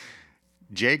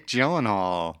 Jake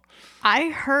Gyllenhaal. I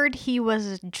heard he was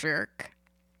a jerk.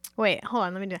 Wait, hold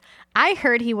on. Let me do. I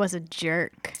heard he was a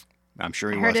jerk. I'm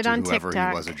sure he I heard was it to on whoever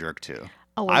TikTok. he was a jerk to.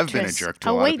 A waitress. I've been a jerk to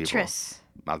a lot of waitress.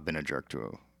 people. I've been a jerk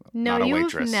to No, not a you've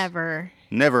waitress. never.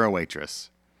 Never a waitress.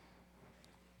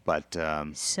 But,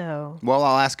 So well,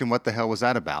 I'll ask him what the hell was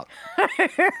that about.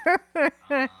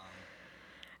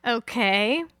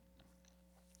 okay.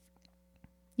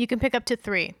 You can pick up to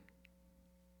 3.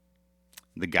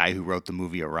 The guy who wrote the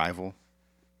movie Arrival.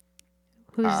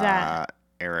 Who's that?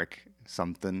 Eric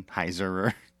something,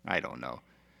 Heiser, I don't know.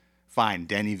 Fine,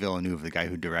 Denis Villeneuve, the guy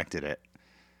who directed it.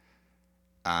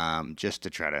 Just to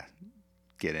try to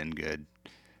get in good.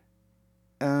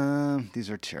 These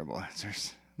are terrible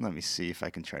answers. Let me see if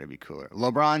I can try to be cooler.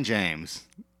 LeBron James.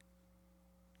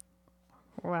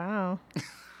 Wow.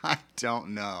 I don't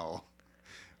know.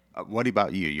 What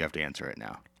about you? You have to answer it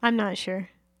now. I'm not sure.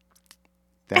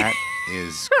 That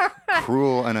is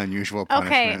cruel and unusual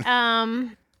punishment.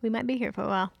 Okay, we might be here for a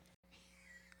while.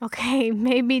 Okay,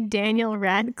 maybe Daniel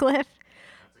Radcliffe.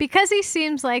 Because he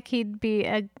seems like he'd be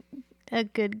a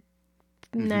good,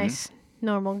 nice,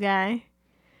 normal guy.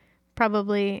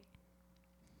 Probably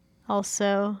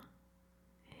also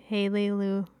Haley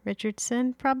Lou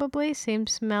Richardson, probably.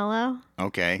 Seems mellow.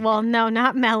 Okay. Well, no,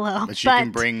 not mellow. But she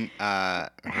can bring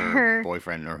her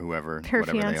boyfriend or whoever, her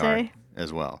whatever they are, fiance.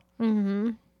 as well.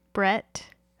 Brett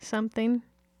something.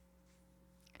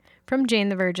 From Jane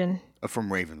the Virgin.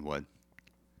 From Ravenwood.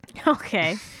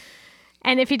 Okay.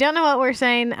 And if you don't know what we're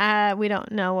saying, we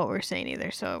don't know what we're saying either,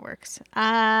 so it works.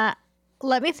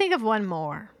 Let me think of one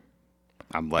more.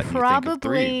 I'm letting you think of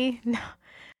three. No.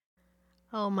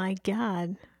 Oh my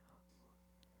God.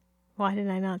 Why did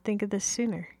I not think of this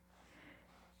sooner?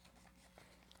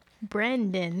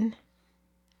 Brendan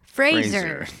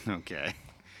Fraser. Okay.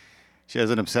 She has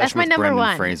an obsession with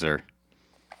Brendan Fraser.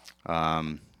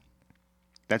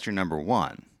 That's your number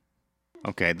one.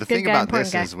 Okay. The thing about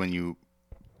this is when you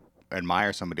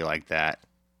admire somebody like that,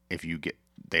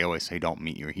 they always say don't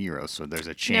meet your heroes, so there's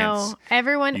a chance you can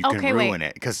ruin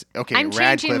it. Because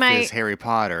Radcliffe is Harry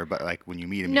Potter, but like when you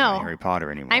meet him, you're not Harry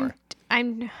Potter anymore.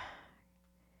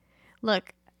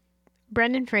 Look,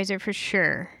 Brendan Fraser for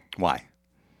sure. Why?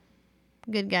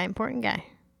 Good guy, important guy.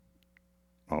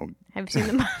 Oh, have you seen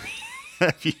The Mummy?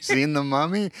 Have you seen The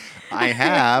Mummy? I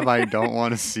have. I don't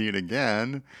want to see it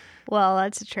again. Well,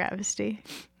 that's a travesty.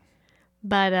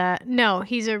 But no,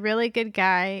 he's a really good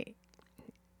guy.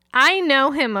 I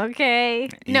know him, okay?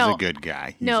 He's a good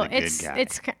guy.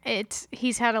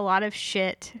 He's had a lot of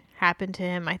shit happen to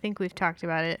him. I think we've talked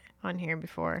about it on here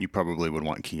before. You probably would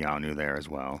want Keanu there as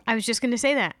well. I was just going to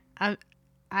say that.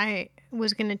 I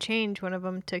was going to change one of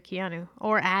them to Keanu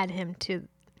or add him to.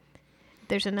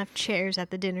 There's enough chairs at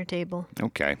the dinner table.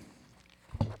 Okay.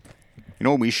 You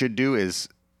know what we should do is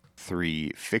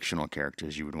 3 fictional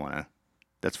characters you would want to.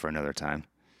 That's for another time.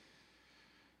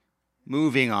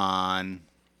 Moving on.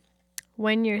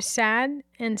 When you're sad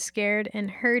and scared and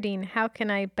hurting, how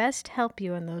can I best help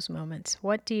you in those moments?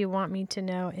 What do you want me to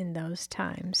know in those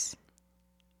times?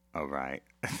 All right.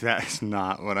 That's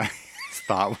not what I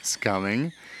thought was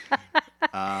coming.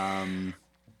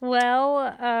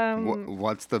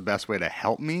 What's the best way to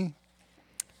help me?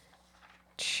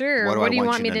 Sure. What do you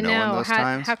want me to know?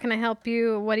 How can I help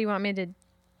you? What do you want me to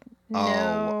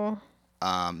know?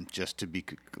 Just to be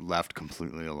left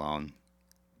completely alone.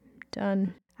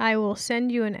 Done. I will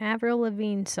send you an Avril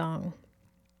Lavigne song.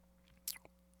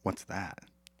 What's that?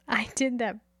 I did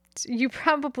that. You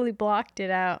probably blocked it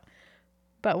out,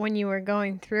 but when you were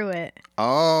going through it,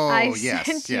 I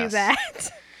sent you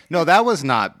that. No, that was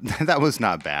not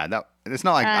bad. It's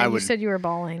not like I would. You said you were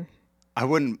bawling. I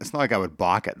wouldn't. It's not like I would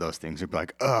balk at those things. It'd be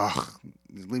like, ugh,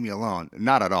 leave me alone.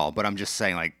 Not at all. But I'm just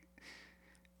saying, like,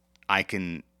 I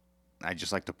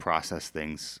just like to process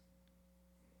things.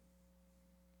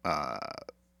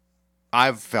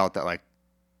 I've felt that like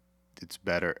it's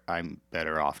better. I'm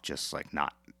better off just like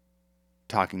not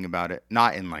talking about it,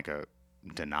 not in like a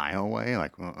denial way,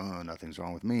 like nothing's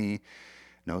wrong with me,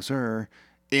 no sir.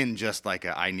 In just like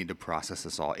I need to process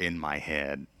this all in my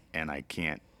head, and I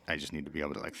can't. I just need to be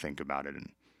able to like think about it and.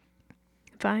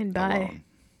 Fine, bye. Alone.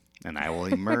 And I will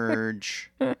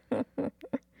emerge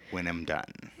when I'm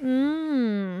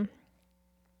done.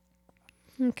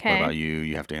 Okay. What about you?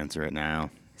 You have to answer it now.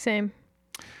 Same.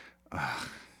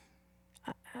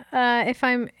 If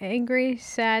I'm angry,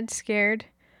 sad, scared,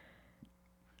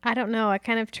 I don't know. I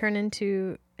kind of turn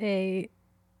into a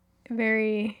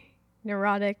very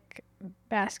neurotic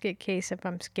basket case if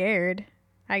I'm scared.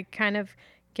 I kind of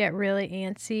get really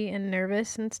antsy and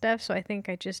nervous and stuff, so I think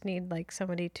I just need like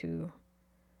somebody to.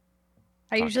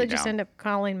 I usually just end up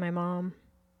calling my mom.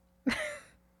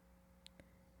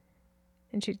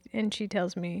 and she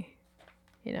tells me,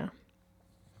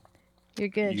 you're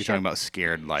good. You're talking about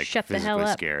scared, like shut physically the hell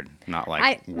up. Scared, not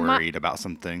like worried about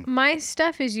something. My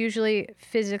stuff is usually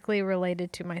physically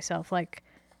related to myself, like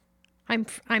I'm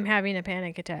having a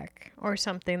panic attack or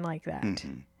something like that.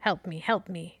 Mm-hmm. Help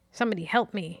me, somebody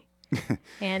help me.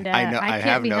 And I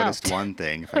have noticed one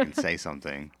thing. If I can say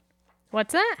something.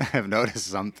 What's that? I have noticed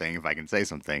something. If I can say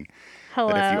something.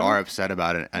 Hello. That if you are upset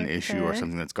about an issue or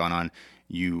something that's gone on,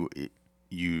 you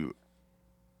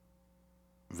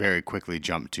very quickly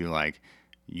jump to like,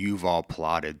 you've all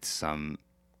plotted some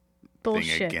thing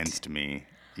against me.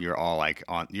 You're all like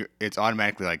it's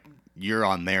automatically like you're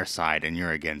on their side and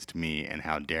you're against me, and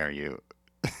how dare you?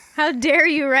 How dare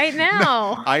you right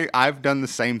now? I've done the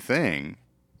same thing,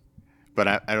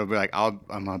 but it'll be like I'm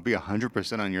gonna be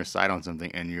 100% on your side on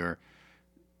something, and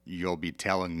you'll be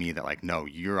telling me that like, no,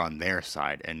 you're on their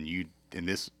side, and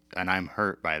I'm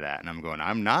hurt by that, and I'm going,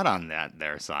 I'm not on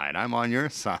their side. I'm on your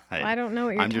side. Well, I don't know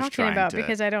what you're talking about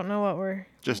because I don't know what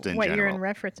you're in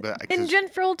reference. In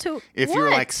general, to if you're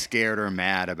like scared or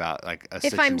mad about like a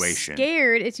situation. If I'm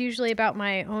scared, it's usually about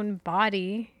my own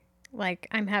body. Like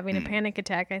I'm having a panic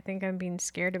attack. I think I'm being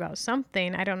scared about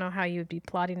something. I don't know how you would be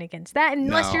plotting against that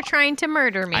unless you're trying to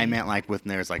murder me. I meant like when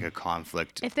there's like a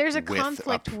conflict. If there's a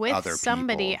conflict with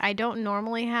somebody, I don't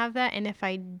normally have that, and if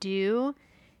I do.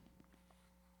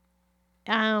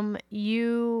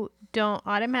 You don't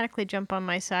automatically jump on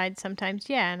my side. Sometimes,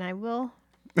 yeah, and I will.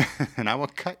 And I will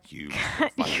cut you.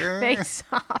 Cut your face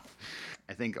off.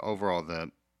 I think overall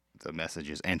the message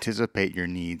is anticipate your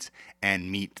needs and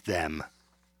meet them.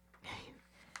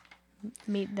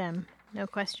 Meet them. No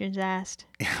questions asked.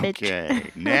 Okay,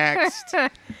 next.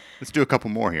 Let's do a couple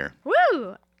more here.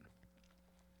 Woo!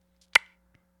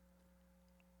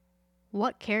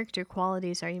 What character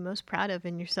qualities are you most proud of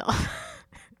in yourself?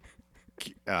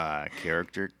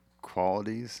 Character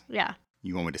qualities? Yeah.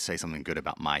 You want me to say something good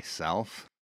about myself?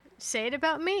 Say it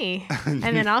about me, and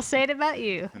then I'll say it about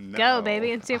you. No. Go,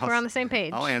 baby, and see if we're on the same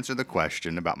page. I'll answer the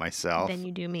question about myself. Then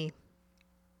you do me.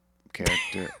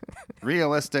 Character.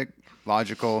 Realistic,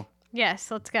 logical.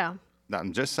 Yes, let's go.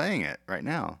 I'm just saying it right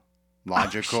now.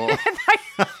 Logical. I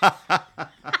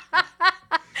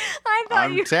thought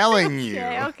I'm telling you.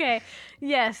 Okay.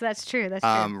 Yes, that's true. That's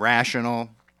true. Rational.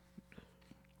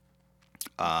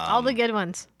 All the good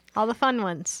ones. All the fun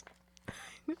ones.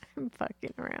 I'm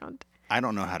fucking around. I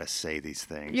don't know how to say these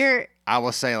things. I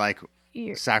will say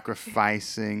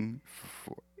sacrificing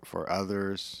for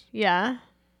others. Yeah.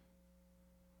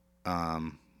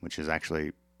 Which is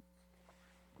actually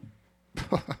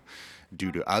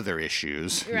due to other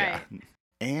issues. Right. Yeah.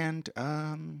 And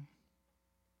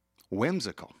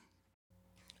whimsical.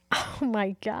 Oh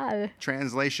my God.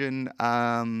 Translation,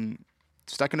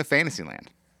 stuck in a fantasy land.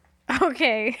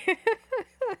 Okay.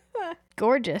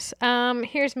 Gorgeous.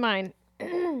 Here's mine.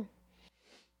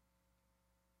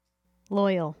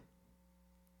 Loyal.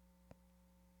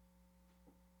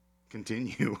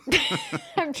 Continue.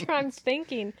 I'm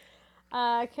thinking.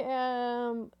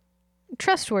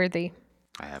 Trustworthy.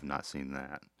 I have not seen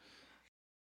that.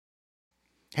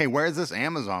 Hey, where's this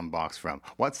Amazon box from?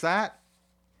 What's that?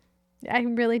 I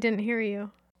really didn't hear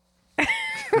you.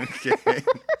 Okay.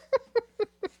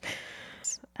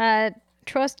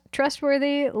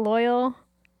 Trustworthy, loyal.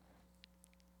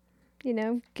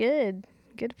 Good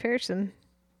person.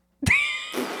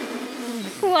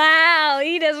 Wow,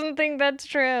 he doesn't think that's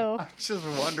true. I'm just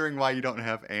wondering why you don't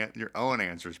have your own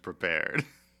answers prepared.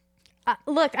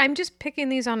 Look, I'm just picking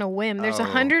these on a whim. There's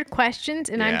 100 questions,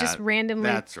 and I'm just randomly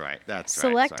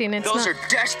selecting. Right. Those are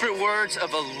desperate words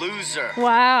of a loser.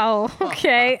 Wow.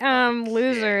 Okay.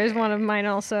 Loser is one of mine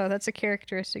also. That's a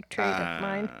characteristic trait of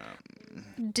mine.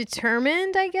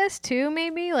 Determined, I guess, too,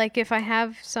 maybe. Like, if I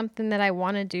have something that I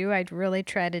want to do, I'd really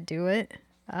try to do it.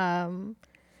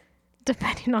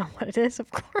 Depending on what it is, of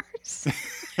course.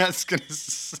 That's going to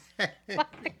say.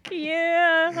 Fuck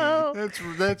yeah. That's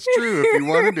true. If you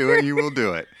want to do it, you will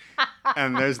do it.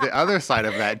 And there's the other side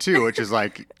of that, too, which is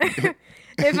like...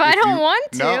 If I don't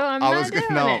want to, I'm not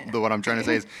doing it. What I'm trying to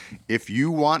say is, if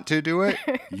you want to do it,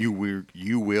 you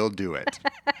will do it.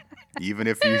 Even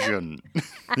if you shouldn't.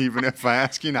 Even if I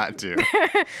ask you not to.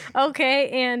 Okay,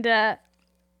 and...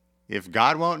 if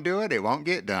God won't do it, it won't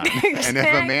get done. Exactly. And if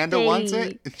Amanda wants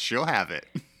it, she'll have it.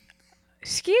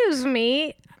 Excuse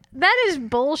me. That is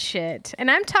bullshit.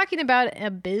 And I'm talking about a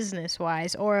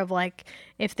business-wise, or of like,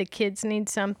 if the kids need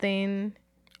something.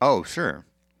 Oh, sure.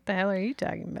 The hell are you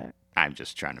talking about? I'm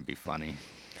just trying to be funny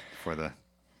for the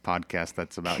podcast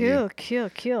that's about you.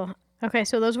 Cool. Okay,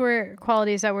 so those were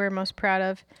qualities that we're most proud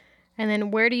of. And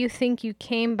then where do you think you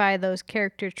came by those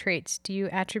character traits? Do you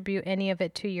attribute any of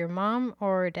it to your mom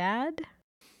or dad?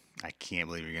 I can't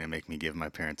believe you're going to make me give my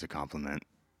parents a compliment.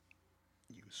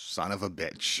 You son of a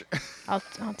bitch.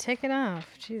 I'll take it off.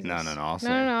 Jesus. No.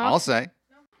 I'll say.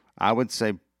 I would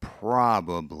say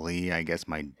probably, I guess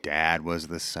my dad was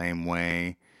the same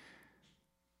way.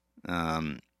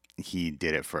 He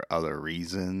did it for other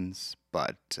reasons,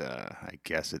 but I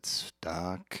guess it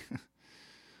stuck.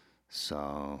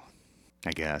 So,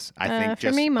 I guess. I think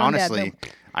just, me, Mom, honestly,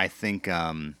 Dad, I think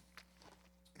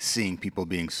seeing people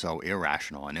being so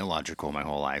irrational and illogical my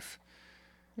whole life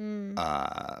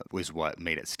was what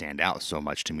made it stand out so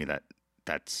much to me that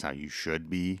that's how you should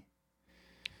be.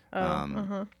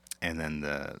 And then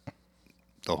the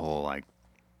whole, like,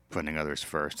 putting others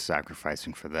first,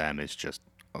 sacrificing for them is just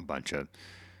a bunch of,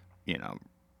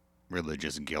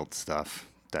 religious guilt stuff.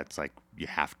 That's like, you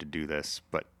have to do this,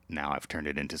 but now I've turned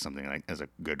it into something like as a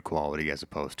good quality as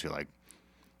opposed to like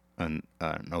an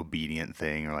obedient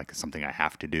thing or like something I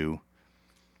have to do.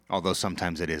 Although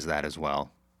sometimes it is that as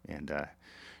well. And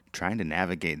trying to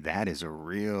navigate that is a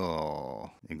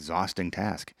real exhausting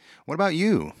task. What about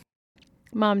you?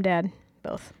 Mom, Dad,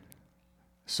 both.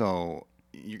 So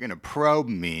you're going to probe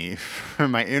me for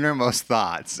my innermost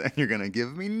thoughts and you're going to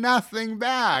give me nothing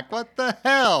back. What the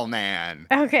hell, man?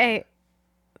 Okay.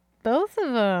 Both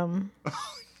of them.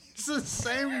 It's the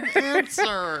same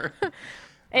answer.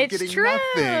 It's true.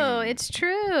 Nothing. It's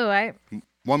true.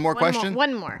 One more question?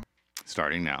 One more.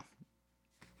 Starting now.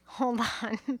 Hold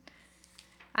on.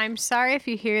 I'm sorry if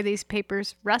you hear these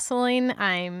papers rustling.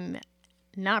 I'm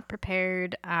not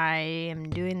prepared. I am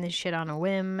doing this shit on a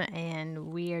whim, and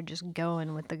we are just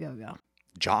going with the go-go.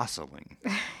 Jostling.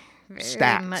 Very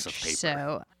Stacks much of paper.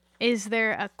 so. Is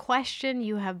there a question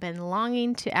you have been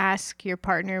longing to ask your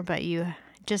partner, but you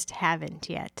just haven't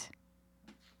yet?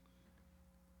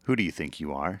 Who do you think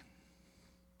you are?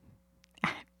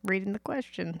 Reading the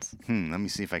questions. Let me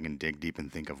see if I can dig deep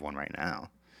and think of one right now.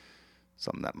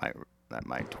 Something that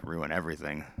might ruin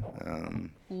everything.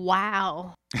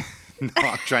 Wow. No,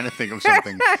 I'm trying to think of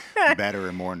something better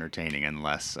and more entertaining and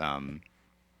less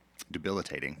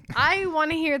debilitating. I want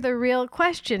to hear the real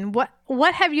question.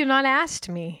 What have you not asked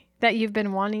me that you've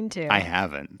been wanting to? I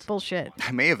haven't. Bullshit.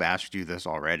 I may have asked you this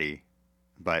already,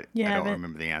 but I don't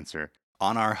remember the answer.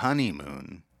 On our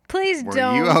honeymoon, please were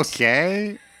don't. you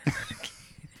okay?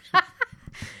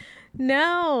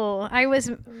 No, I was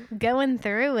going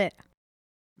through it.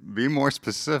 Be more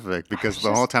specific, because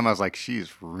the whole time I was like,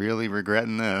 she's really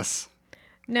regretting this.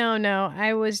 No,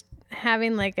 I was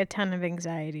having like a ton of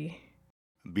anxiety.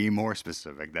 Be more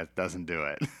specific. That doesn't do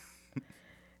it.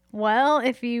 Well,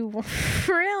 if you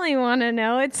really want to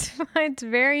know, it's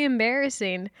very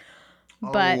embarrassing.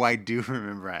 But, I do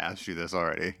remember I asked you this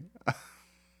already.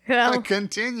 Well,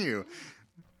 continue.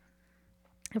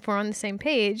 If we're on the same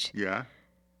page. Yeah.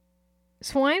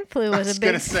 Swine flu was a big...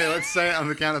 I was going to say, let's say it on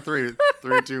the count of 3.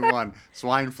 3, 2, 1.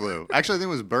 Swine flu. Actually, I think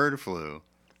it was bird flu.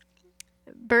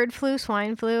 Bird flu,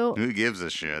 swine flu. Who gives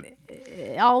a shit?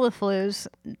 All the flus.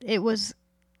 It was...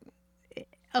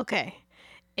 Okay.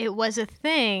 It was a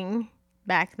thing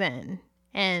back then,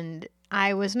 and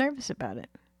I was nervous about it.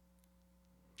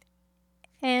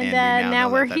 And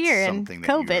now we're here in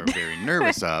COVID. That you're very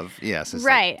nervous of. Yes, it's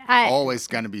right. Always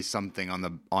going to be something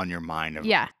on your mind.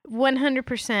 Yeah,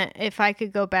 100%. If I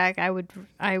could go back, I would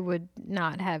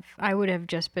have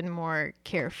just been more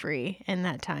carefree in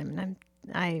that time. And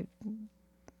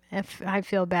I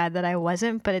feel bad that I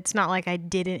wasn't, but it's not like I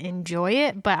didn't enjoy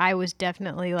it. But I was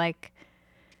definitely like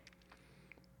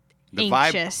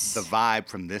anxious. The vibe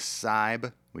from this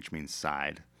side, which means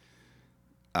side,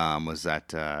 was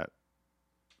that.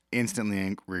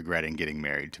 Instantly regretting getting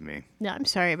married to me. No, I'm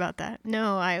sorry about that.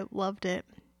 No, I loved it.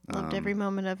 Loved every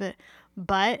moment of it.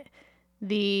 But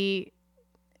the...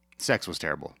 Sex was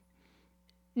terrible.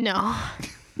 No.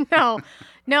 No,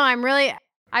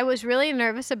 I was really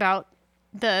nervous about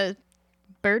the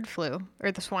bird flu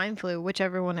or the swine flu,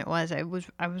 whichever one it was. I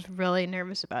was really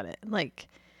nervous about it. Like,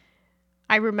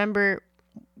 I remember...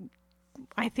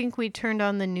 I think we turned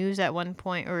on the news at one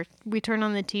point, or we turned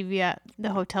on the TV at the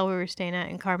hotel we were staying at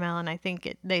in Carmel, and I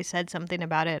think they said something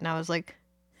about it, and I was like,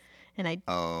 and I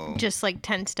just like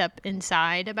tensed up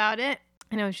inside about it,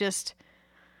 and I was just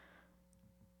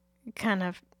kind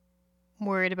of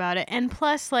worried about it. And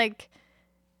plus, like,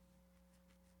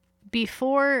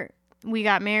 before we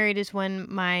got married is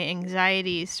when my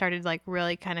anxiety started like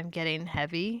really kind of getting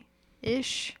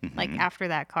heavy-ish, like after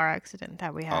that car accident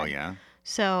that we had. Oh, yeah?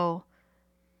 So...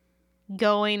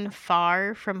 going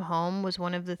far from home was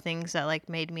one of the things that like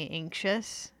made me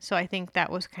anxious. So I think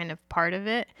that was kind of part of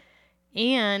it.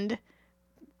 And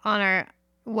on our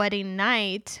wedding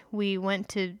night, we went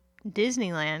to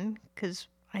Disneyland because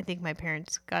I think my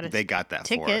parents got us. They got that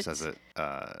tickets, for us as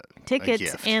tickets a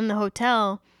gift. And the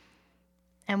hotel.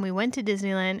 And we went to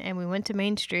Disneyland and we went to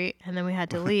Main Street, and then we had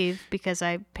to leave because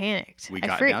I panicked. We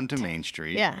got down to Main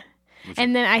Street. Yeah.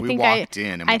 And then I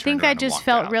think I just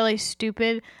felt really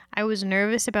stupid. I was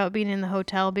nervous about being in the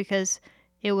hotel because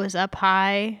it was up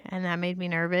high, and that made me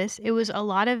nervous. It was a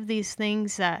lot of these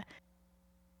things that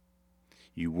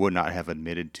you would not have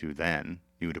admitted to then.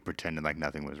 You would have pretended like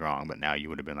nothing was wrong, but now you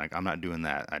would have been like, I'm not doing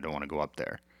that. I don't want to go up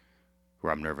there. Or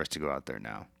I'm nervous to go out there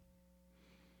now.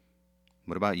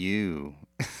 What about you?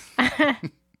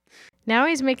 Now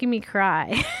he's making me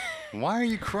cry. Why are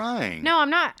you crying? No, I'm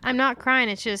not crying.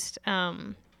 It's just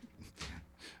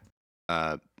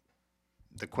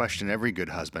the question every good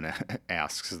husband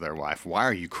asks their wife, why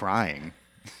are you crying?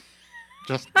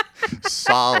 Just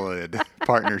solid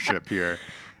partnership here.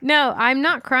 No, I'm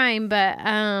not crying, but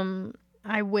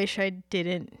I wish I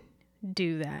didn't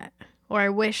do that. Or I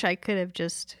wish I could have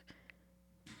just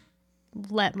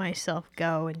let myself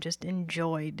go and just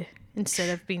enjoyed instead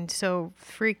of being so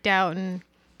freaked out. And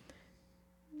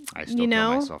I still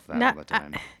tell myself that all the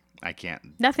time. I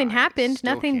can't. Nothing happened.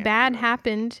 Nothing bad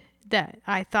happened that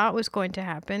I thought was going to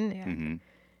happen.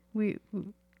 Mm-hmm.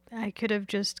 I could have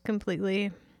just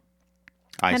completely.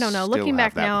 I don't know. Looking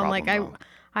back now, I'm like,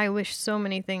 I wish so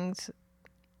many things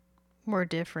were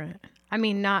different. I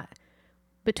mean, not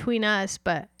between us,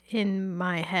 but in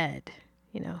my head,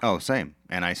 Oh, same.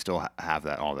 And I still have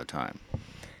that all the time.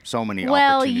 So many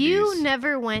Well, opportunities. you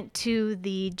never went to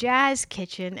the jazz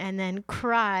kitchen and then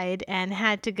cried and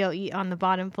had to go eat on the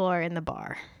bottom floor in the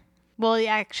bar. Well,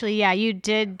 actually, yeah, you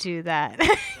did do that.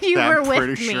 You were with me. I'm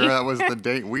pretty sure that was the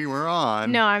date we were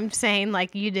on. No, I'm saying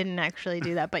like you didn't actually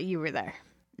do that, but you were there.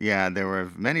 Yeah, there were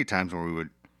many times where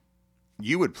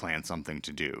you would plan something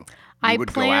to do. I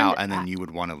would go out and then you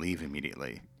would want to leave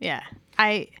immediately. Yeah,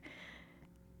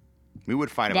 we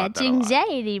would fight about that a lot. That's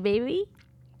anxiety, baby.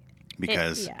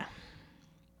 Because so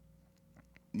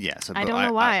I don't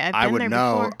know why. I've been there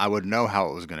before. I would know how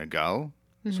it was going to go,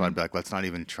 so I'd be like, let's not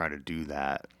even try to do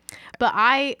that.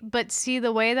 But see,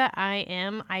 the way that I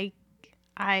am,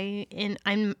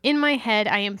 I'm in my head.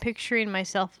 I am picturing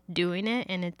myself doing it,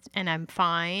 and I'm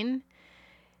fine.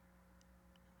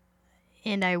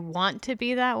 And I want to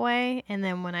be that way, and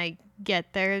then when I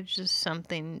get there, just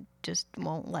something just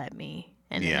won't let me,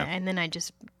 and then I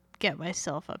just get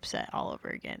myself upset all over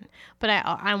again. But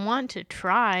I want to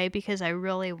try because I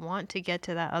really want to get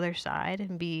to that other side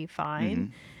and be fine.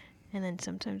 Mm-hmm. And then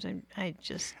sometimes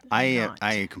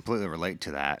I completely relate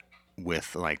to that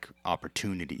with like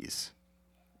opportunities,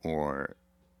 or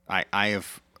I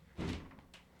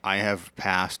have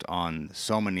passed on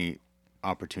so many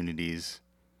opportunities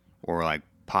or like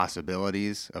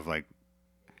possibilities of like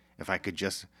if I could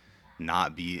just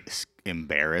not be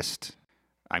embarrassed.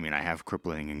 I mean, I have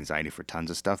crippling anxiety for tons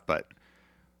of stuff, but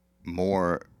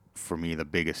more for me, the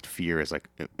biggest fear is like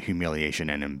humiliation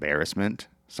and embarrassment.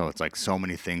 So it's like so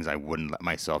many things I wouldn't let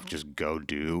myself just go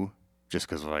do just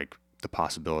because of like the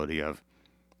possibility of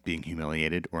being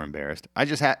humiliated or embarrassed. I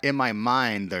just in my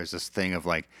mind, there's this thing of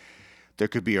like, there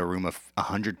could be a room of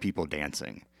 100 people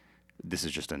dancing. This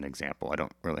is just an example. I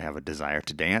don't really have a desire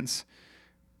to dance.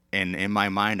 And in my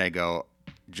mind, I go,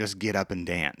 just get up and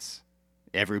dance.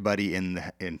 Everybody in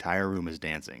the entire room is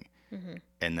dancing. Mm-hmm.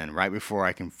 And then right before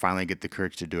I can finally get the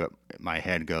courage to do it, my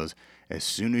head goes, as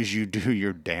soon as you do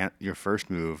your first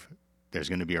move, there's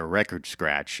going to be a record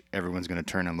scratch. Everyone's going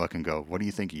to turn and look and go, what do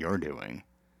you think you're doing?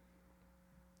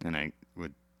 And I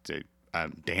would say,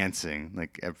 I'm dancing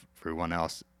like everyone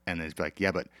else. And they'd be like,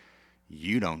 yeah, but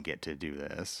you don't get to do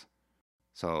this.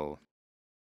 So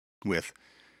with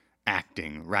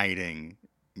acting, writing,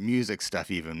 music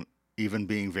stuff, even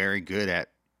being very good at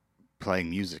playing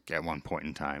music at one point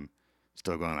in time,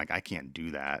 still going like, I can't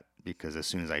do that because as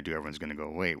soon as I do, everyone's going to go,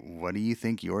 wait, what do you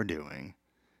think you're doing?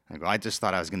 I go, I just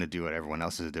thought I was going to do what everyone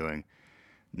else is doing.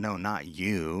 No, not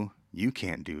you. You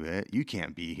can't do it. You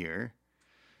can't be here.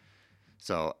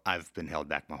 So I've been held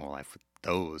back my whole life with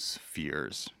those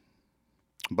fears.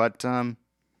 But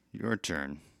your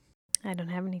turn. I don't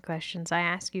have any questions. I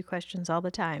ask you questions all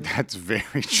the time. That's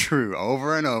very true.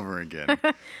 Over and over again.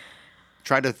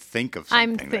 Try to think of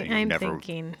something that you've never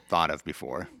thought of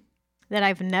before. That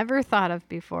I've never thought of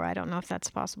before. I don't know if that's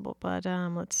possible, but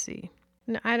let's see.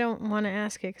 No, I don't want to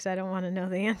ask it because I don't want to know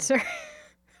the answer.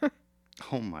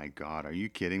 Oh my God, are you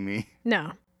kidding me?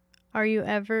 No. Are you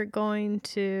ever going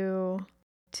to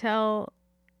tell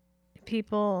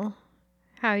people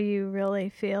how you really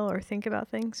feel or think about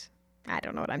things? I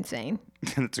don't know what I'm saying.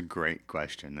 That's a great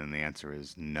question, and the answer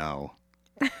is no.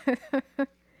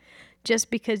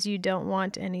 Just because you don't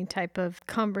want any type of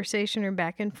conversation or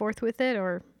back and forth with it,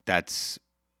 or? It's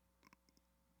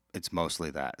mostly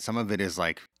that. Some of it is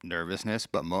like nervousness,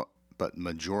 but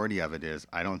majority of it is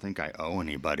I don't think I owe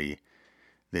anybody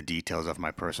the details of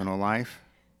my personal life.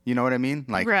 You know what I mean?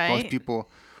 Like most people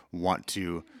want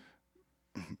to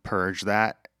purge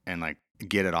that and like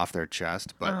get it off their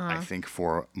chest, but I think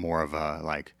for more of a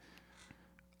like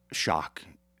shock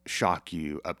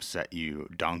you, upset you,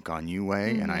 dunk on you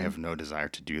way, and I have no desire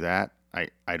to do that.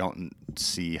 I don't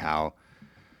see how.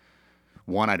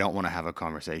 One, I don't want to have a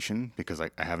conversation because I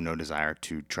have no desire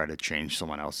to try to change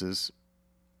someone else's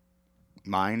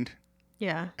mind.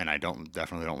 Yeah. And I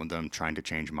definitely don't want them trying to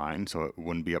change mine, so it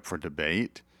wouldn't be up for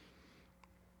debate.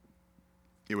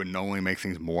 It would only make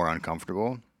things more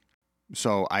uncomfortable.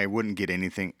 So I wouldn't get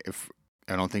anything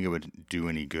I don't think it would do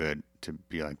any good to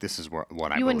be like, this is what I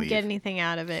believe. You wouldn't get anything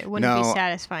out of it. It wouldn't be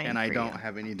satisfying. And I don't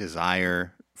have any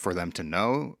desire for them to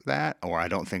know that, or I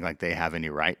don't think like they have any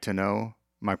right to know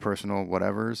my personal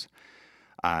whatevers.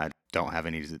 I don't have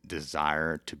any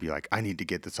desire to be like, I need to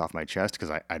get this off my chest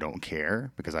because I don't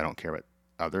care, because I don't care what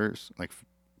others, like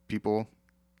people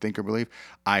think or believe.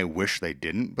 I wish they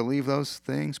didn't believe those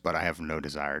things, but I have no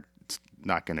desire.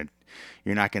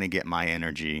 You're not gonna get my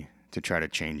energy to try to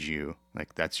change you.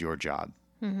 Like that's your job.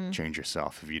 Mm-hmm. Change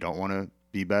yourself. If you don't want to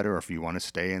be better, or if you want to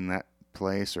stay in that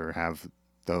place or have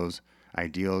those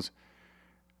ideals.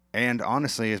 And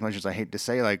honestly, as much as I hate to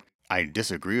say, like, I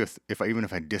disagree with, even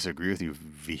if I disagree with you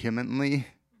vehemently,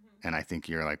 and I think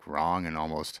you're like wrong and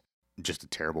almost just a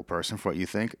terrible person for what you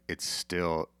think, it's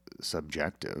still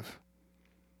subjective.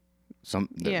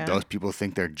 Those people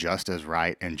think they're just as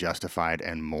right and justified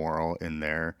and moral in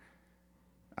their,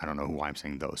 I don't know why I'm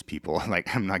saying those people.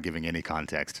 Like, I'm not giving any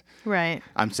context. Right.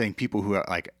 I'm saying people who are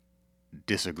like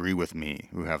disagree with me,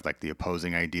 who have like the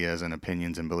opposing ideas and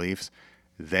opinions and beliefs,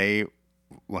 they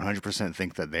 100%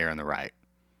 think that they're in the right.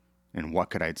 And what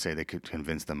could I say that could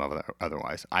convince them of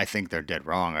otherwise? I think they're dead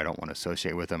wrong. I don't want to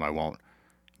associate with them. I won't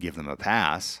give them a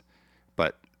pass.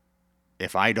 But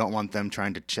if I don't want them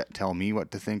trying to tell me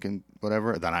what to think and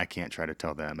whatever, then I can't try to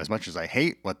tell them. As much as I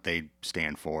hate what they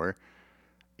stand for,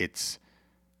 it's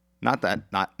not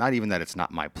even that it's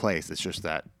not my place. It's just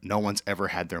that no one's ever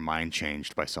had their mind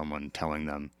changed by someone telling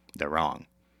them they're wrong.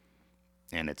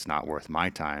 And it's not worth my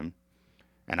time.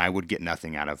 And I would get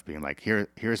nothing out of being like,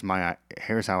 here's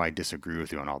how I disagree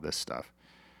with you on all this stuff.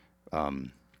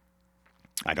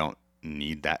 I don't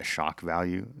need that shock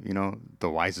value. You know, the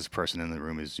wisest person in the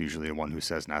room is usually the one who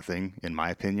says nothing, in my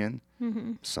opinion.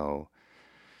 Mm-hmm. So,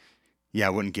 yeah,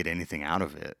 I wouldn't get anything out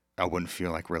of it. I wouldn't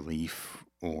feel like relief,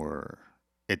 or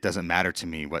it doesn't matter to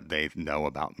me what they know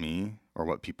about me or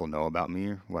what people know about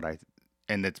me.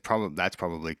 And that's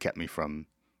probably kept me from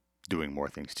doing more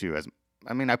things too.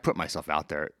 I put myself out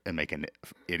there and make an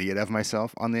idiot of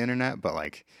myself on the internet, but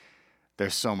like,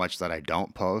 there's so much that I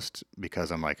don't post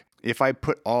because I'm like, if I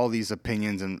put all these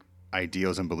opinions and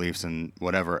ideals and beliefs and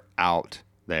whatever out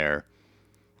there,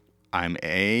 I'm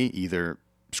either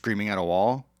screaming at a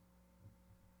wall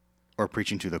or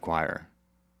preaching to the choir.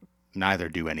 Neither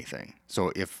do anything.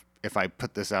 So if I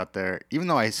put this out there, even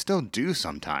though I still do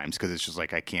sometimes, because it's just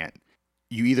like, I can't,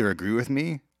 you either agree with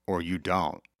me or you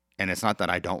don't. And it's not that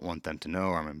I don't want them to know,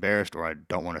 or I'm embarrassed, or I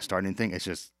don't want to start anything. It's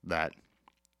just that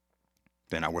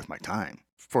they're not worth my time.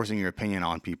 Forcing your opinion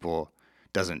on people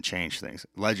doesn't change things.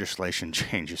 Legislation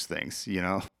changes things, you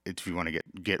know, if you want to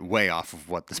get way off of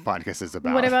what this podcast is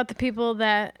about. What about the people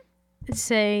that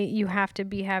say you have to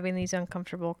be having these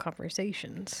uncomfortable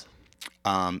conversations?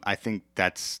 I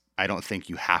don't think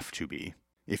you have to be.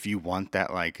 If you want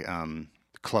that, like,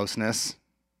 closeness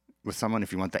with someone,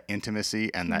 if you want that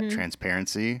intimacy and that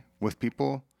transparency with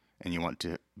people, and you want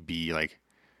to be like,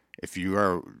 if you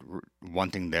are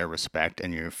wanting their respect,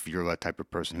 and if you're the type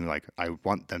of person who, like, I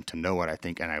want them to know what I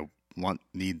think, and I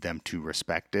need them to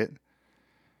respect it,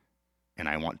 and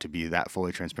I want to be that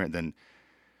fully transparent, then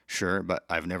sure. But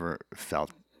I've never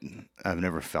felt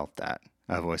that.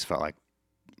 I've always felt like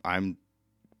I'm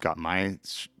got my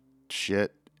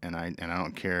shit, and I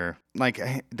don't care. Like,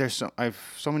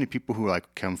 I've so many people who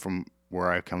like come from where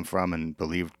I come from and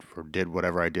believed or did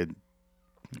whatever I did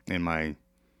in my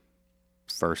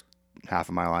first half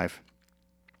of my life,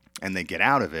 and they get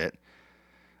out of it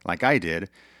like I did,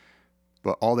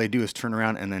 but all they do is turn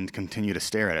around and then continue to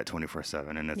stare at it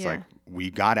 24/7. And it's like, we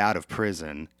got out of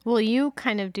prison. Well, you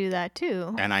kind of do that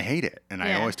too. And I hate it. And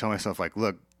I always tell myself, like,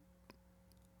 look,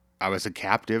 I was a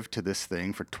captive to this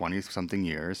thing for 20 something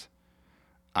years.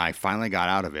 I finally got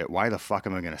out of it. Why the fuck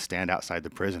am I going to stand outside the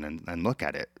prison and look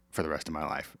at it for the rest of my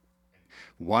life?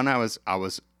 One, I was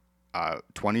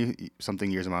 20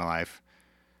 something years of my life.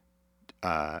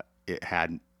 It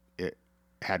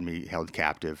had me held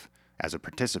captive as a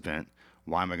participant.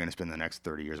 Why am I going to spend the next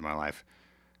 30 years of my life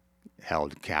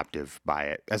held captive by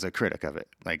it as a critic of it?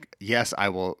 Like, yes, I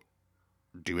will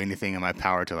do anything in my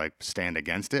power to like stand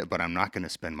against it, but I'm not going to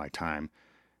spend my time.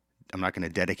 I'm not going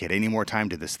to dedicate any more time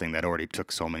to this thing that already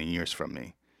took so many years from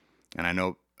me. And I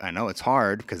know it's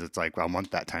hard, because it's like, well, I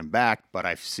want that time back, but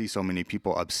I see so many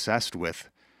people obsessed with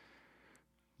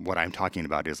what I'm talking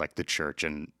about, is like the church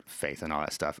and faith and all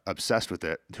that stuff, obsessed with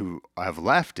it, who have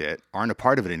left it, aren't a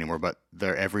part of it anymore, but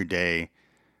their everyday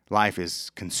life is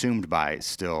consumed by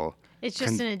still. It's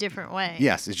just in a different way.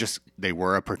 Yes, it's just they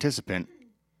were a participant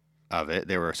of it.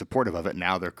 They were supportive of it.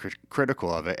 Now they're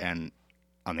critical of it and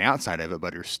on the outside of it,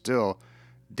 but you're still,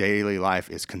 daily life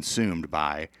is consumed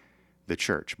by the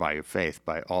church, by your faith,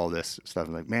 by all this stuff.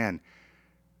 I'm like, man,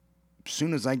 as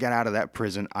soon as I get out of that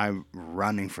prison, I'm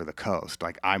running for the coast.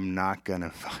 Like, I'm not going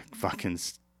to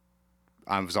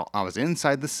I was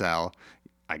inside the cell.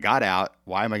 I got out.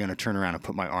 Why am I going to turn around and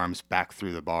put my arms back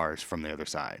through the bars from the other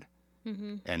side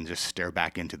and just stare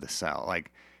back into the cell?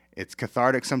 Like, it's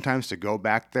cathartic sometimes to go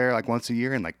back there like once a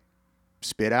year and like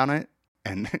spit on it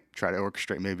and try to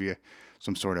orchestrate maybe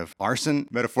some sort of arson,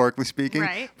 metaphorically speaking.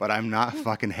 Right. But I'm not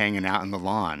fucking hanging out in the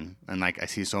lawn. And like I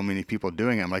see so many people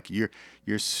doing it. I'm like, you're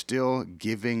still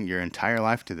giving your entire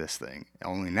life to this thing.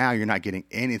 Only now you're not getting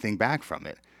anything back from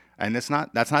it. And that's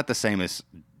not the same as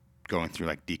going through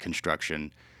like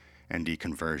deconstruction and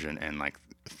deconversion and like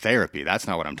therapy. That's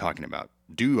not what I'm talking about.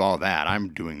 Do all that. I'm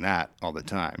doing that all the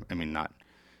time. I mean, not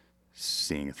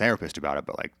seeing a therapist about it,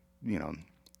 but like,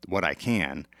 what I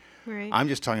can. Right. I'm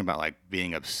just talking about like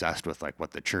being obsessed with like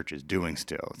what the church is doing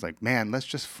still. It's like, man, let's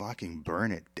just fucking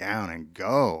burn it down and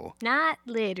go. Not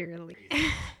literally.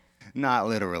 Not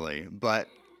literally, but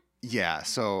yeah,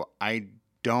 so I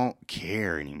don't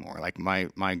care anymore. Like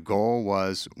my goal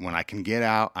was when I can get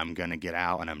out, I'm going to get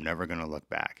out and I'm never going to look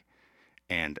back.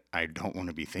 And I don't want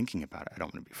to be thinking about it. I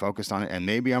don't want to be focused on it. And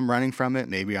maybe I'm running from it.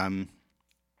 Maybe I'm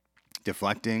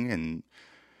deflecting, and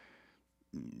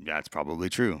that's probably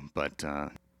true, but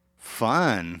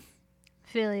fun.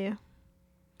 Feel you.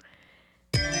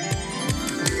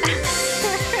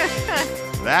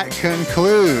 That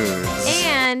concludes.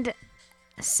 And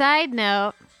side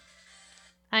note,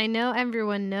 I know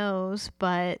everyone knows,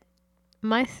 but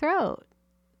my throat.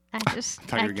 I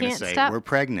thought you were can't gonna say stop. we're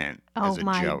pregnant. Oh as a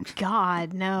my joke.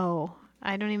 God, no.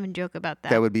 I don't even joke about that.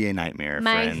 That would be a nightmare,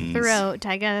 my friends. throat.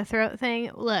 I got a throat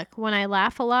thing. Look, when I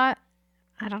laugh a lot,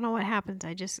 I don't know what happens.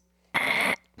 I just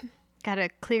gotta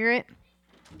clear it.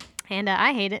 And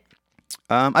I hate it.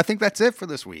 I think that's it for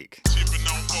this week.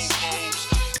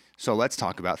 So let's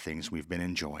talk about things we've been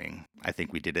enjoying. I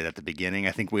think we did it at the beginning.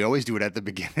 I think we always do it at the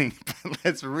beginning. But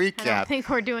let's recap. I don't think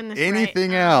we're doing this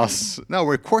Anything right. else?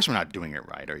 No, of course we're not doing it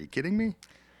right. Are you kidding me?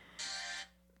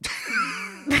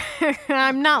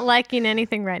 I'm not liking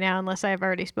anything right now unless I've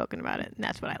already spoken about it. And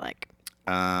that's what I like.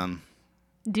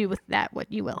 Do with that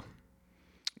what you will.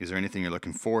 Is there anything you're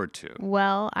looking forward to?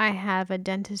 Well, I have a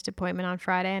dentist appointment on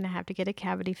Friday and I have to get a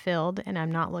cavity filled, and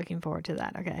I'm not looking forward to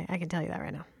that. Okay, I can tell you that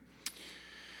right now.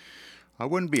 I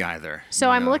wouldn't be either.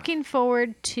 So I'm looking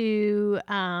forward to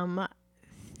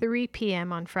 3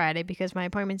 p.m. on Friday because my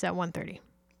appointment's at 1:30.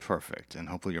 Perfect. And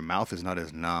hopefully your mouth is not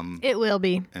as numb It will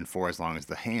be. and for as long as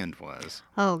the hand was.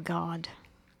 Oh, God.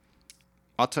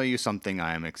 I'll tell you something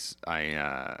I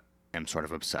am sort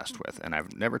of obsessed with, and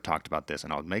I've never talked about this,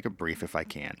 and I'll make it brief if I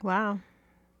can. Wow.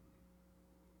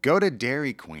 Go to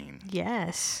Dairy Queen.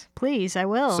 Yes, please, I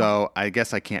will. So I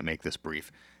guess I can't make this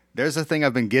brief. There's a thing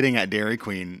I've been getting at Dairy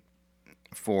Queen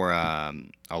for a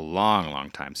long,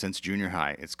 long time, since junior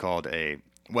high. It's called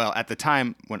at the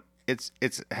time when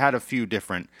it's had a few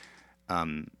different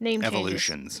Name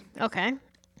evolutions. Changes. Okay.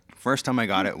 First time I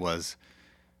got it was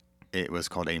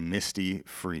called a Misty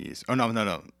Freeze. Oh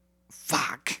no.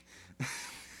 Fuck.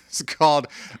 It's called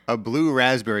a Blue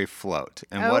Raspberry Float.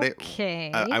 And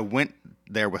I went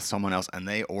there with someone else and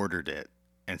they ordered it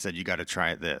and said, you got to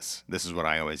try this. This is what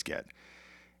I always get.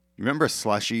 You remember a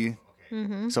slushie?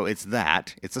 Mm-hmm. So it's a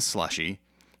slushie,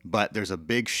 but there's a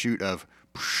big shoot of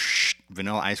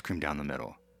vanilla ice cream down the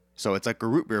middle. So it's like a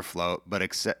root beer float, but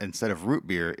instead of root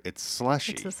beer, it's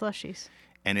slushy. It's the slushies.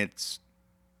 And it's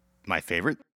my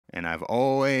favorite, and I've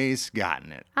always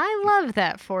gotten it. I love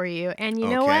that for you. And you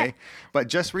know what? But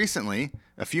just recently,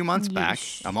 a few months back,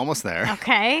 I'm almost there.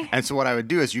 Okay. And so what I would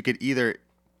do is you could either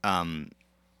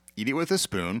eat it with a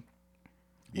spoon,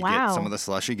 you get some of the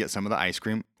slushy, get some of the ice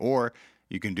cream, or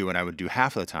you can do what I would do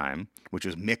half of the time, which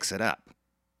is mix it up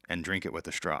and drink it with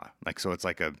a straw. So it's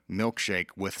like a milkshake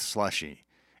with slushy.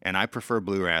 And I prefer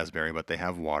blue raspberry, but they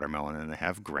have watermelon and they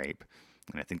have grape.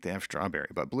 And I think they have strawberry,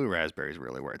 but blue raspberry is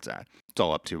really where it's at. It's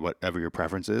all up to whatever your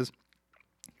preference is.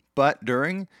 But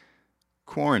during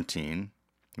quarantine,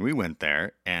 we went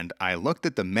there and I looked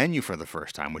at the menu for the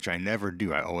first time, which I never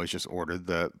do. I always just ordered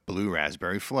the blue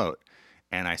raspberry float.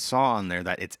 And I saw on there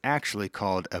that it's actually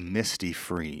called a Misty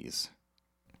Freeze.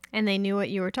 And they knew what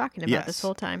you were talking about this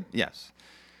whole time. Yes.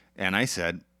 And I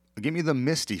said, give me the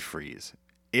Misty Freeze.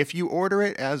 If you order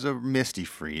it as a Misty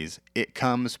Freeze, it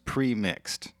comes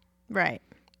pre-mixed. Right.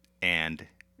 And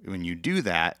when you do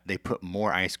that, they put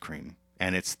more ice cream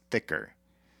and it's thicker.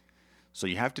 So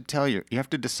you have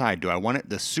to decide, do I want it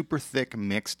the super thick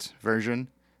mixed version?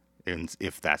 And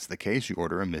if that's the case, you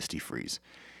order a Misty Freeze.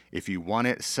 If you want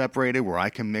it separated where I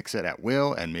can mix it at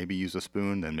will and maybe use a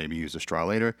spoon, then maybe use a straw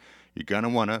later, you're going to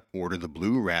want to order the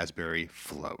Blue Raspberry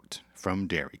Float from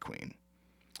Dairy Queen.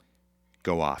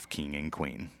 Go off, King and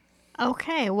Queen.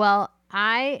 Okay, well,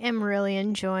 I am really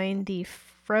enjoying the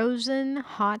frozen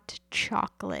hot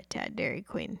chocolate at Dairy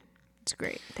Queen. It's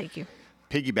great. Thank you.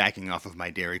 Piggybacking off of my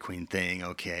Dairy Queen thing.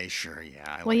 Okay, sure,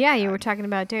 yeah. You were talking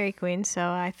about Dairy Queen, so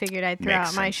I figured I'd throw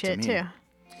out my shit too.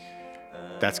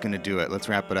 That's going to do it. Let's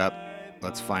wrap it up.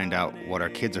 let's find out what our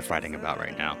kids are fighting about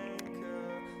right now.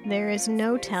 There is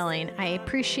no telling. I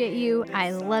appreciate you.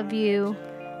 I love you.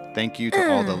 Thank you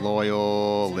to all the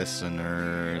loyal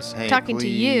listeners. Hey, talking please. to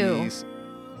you.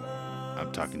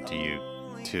 I'm talking to you,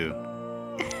 too.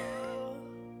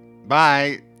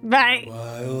 Bye.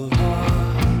 Bye.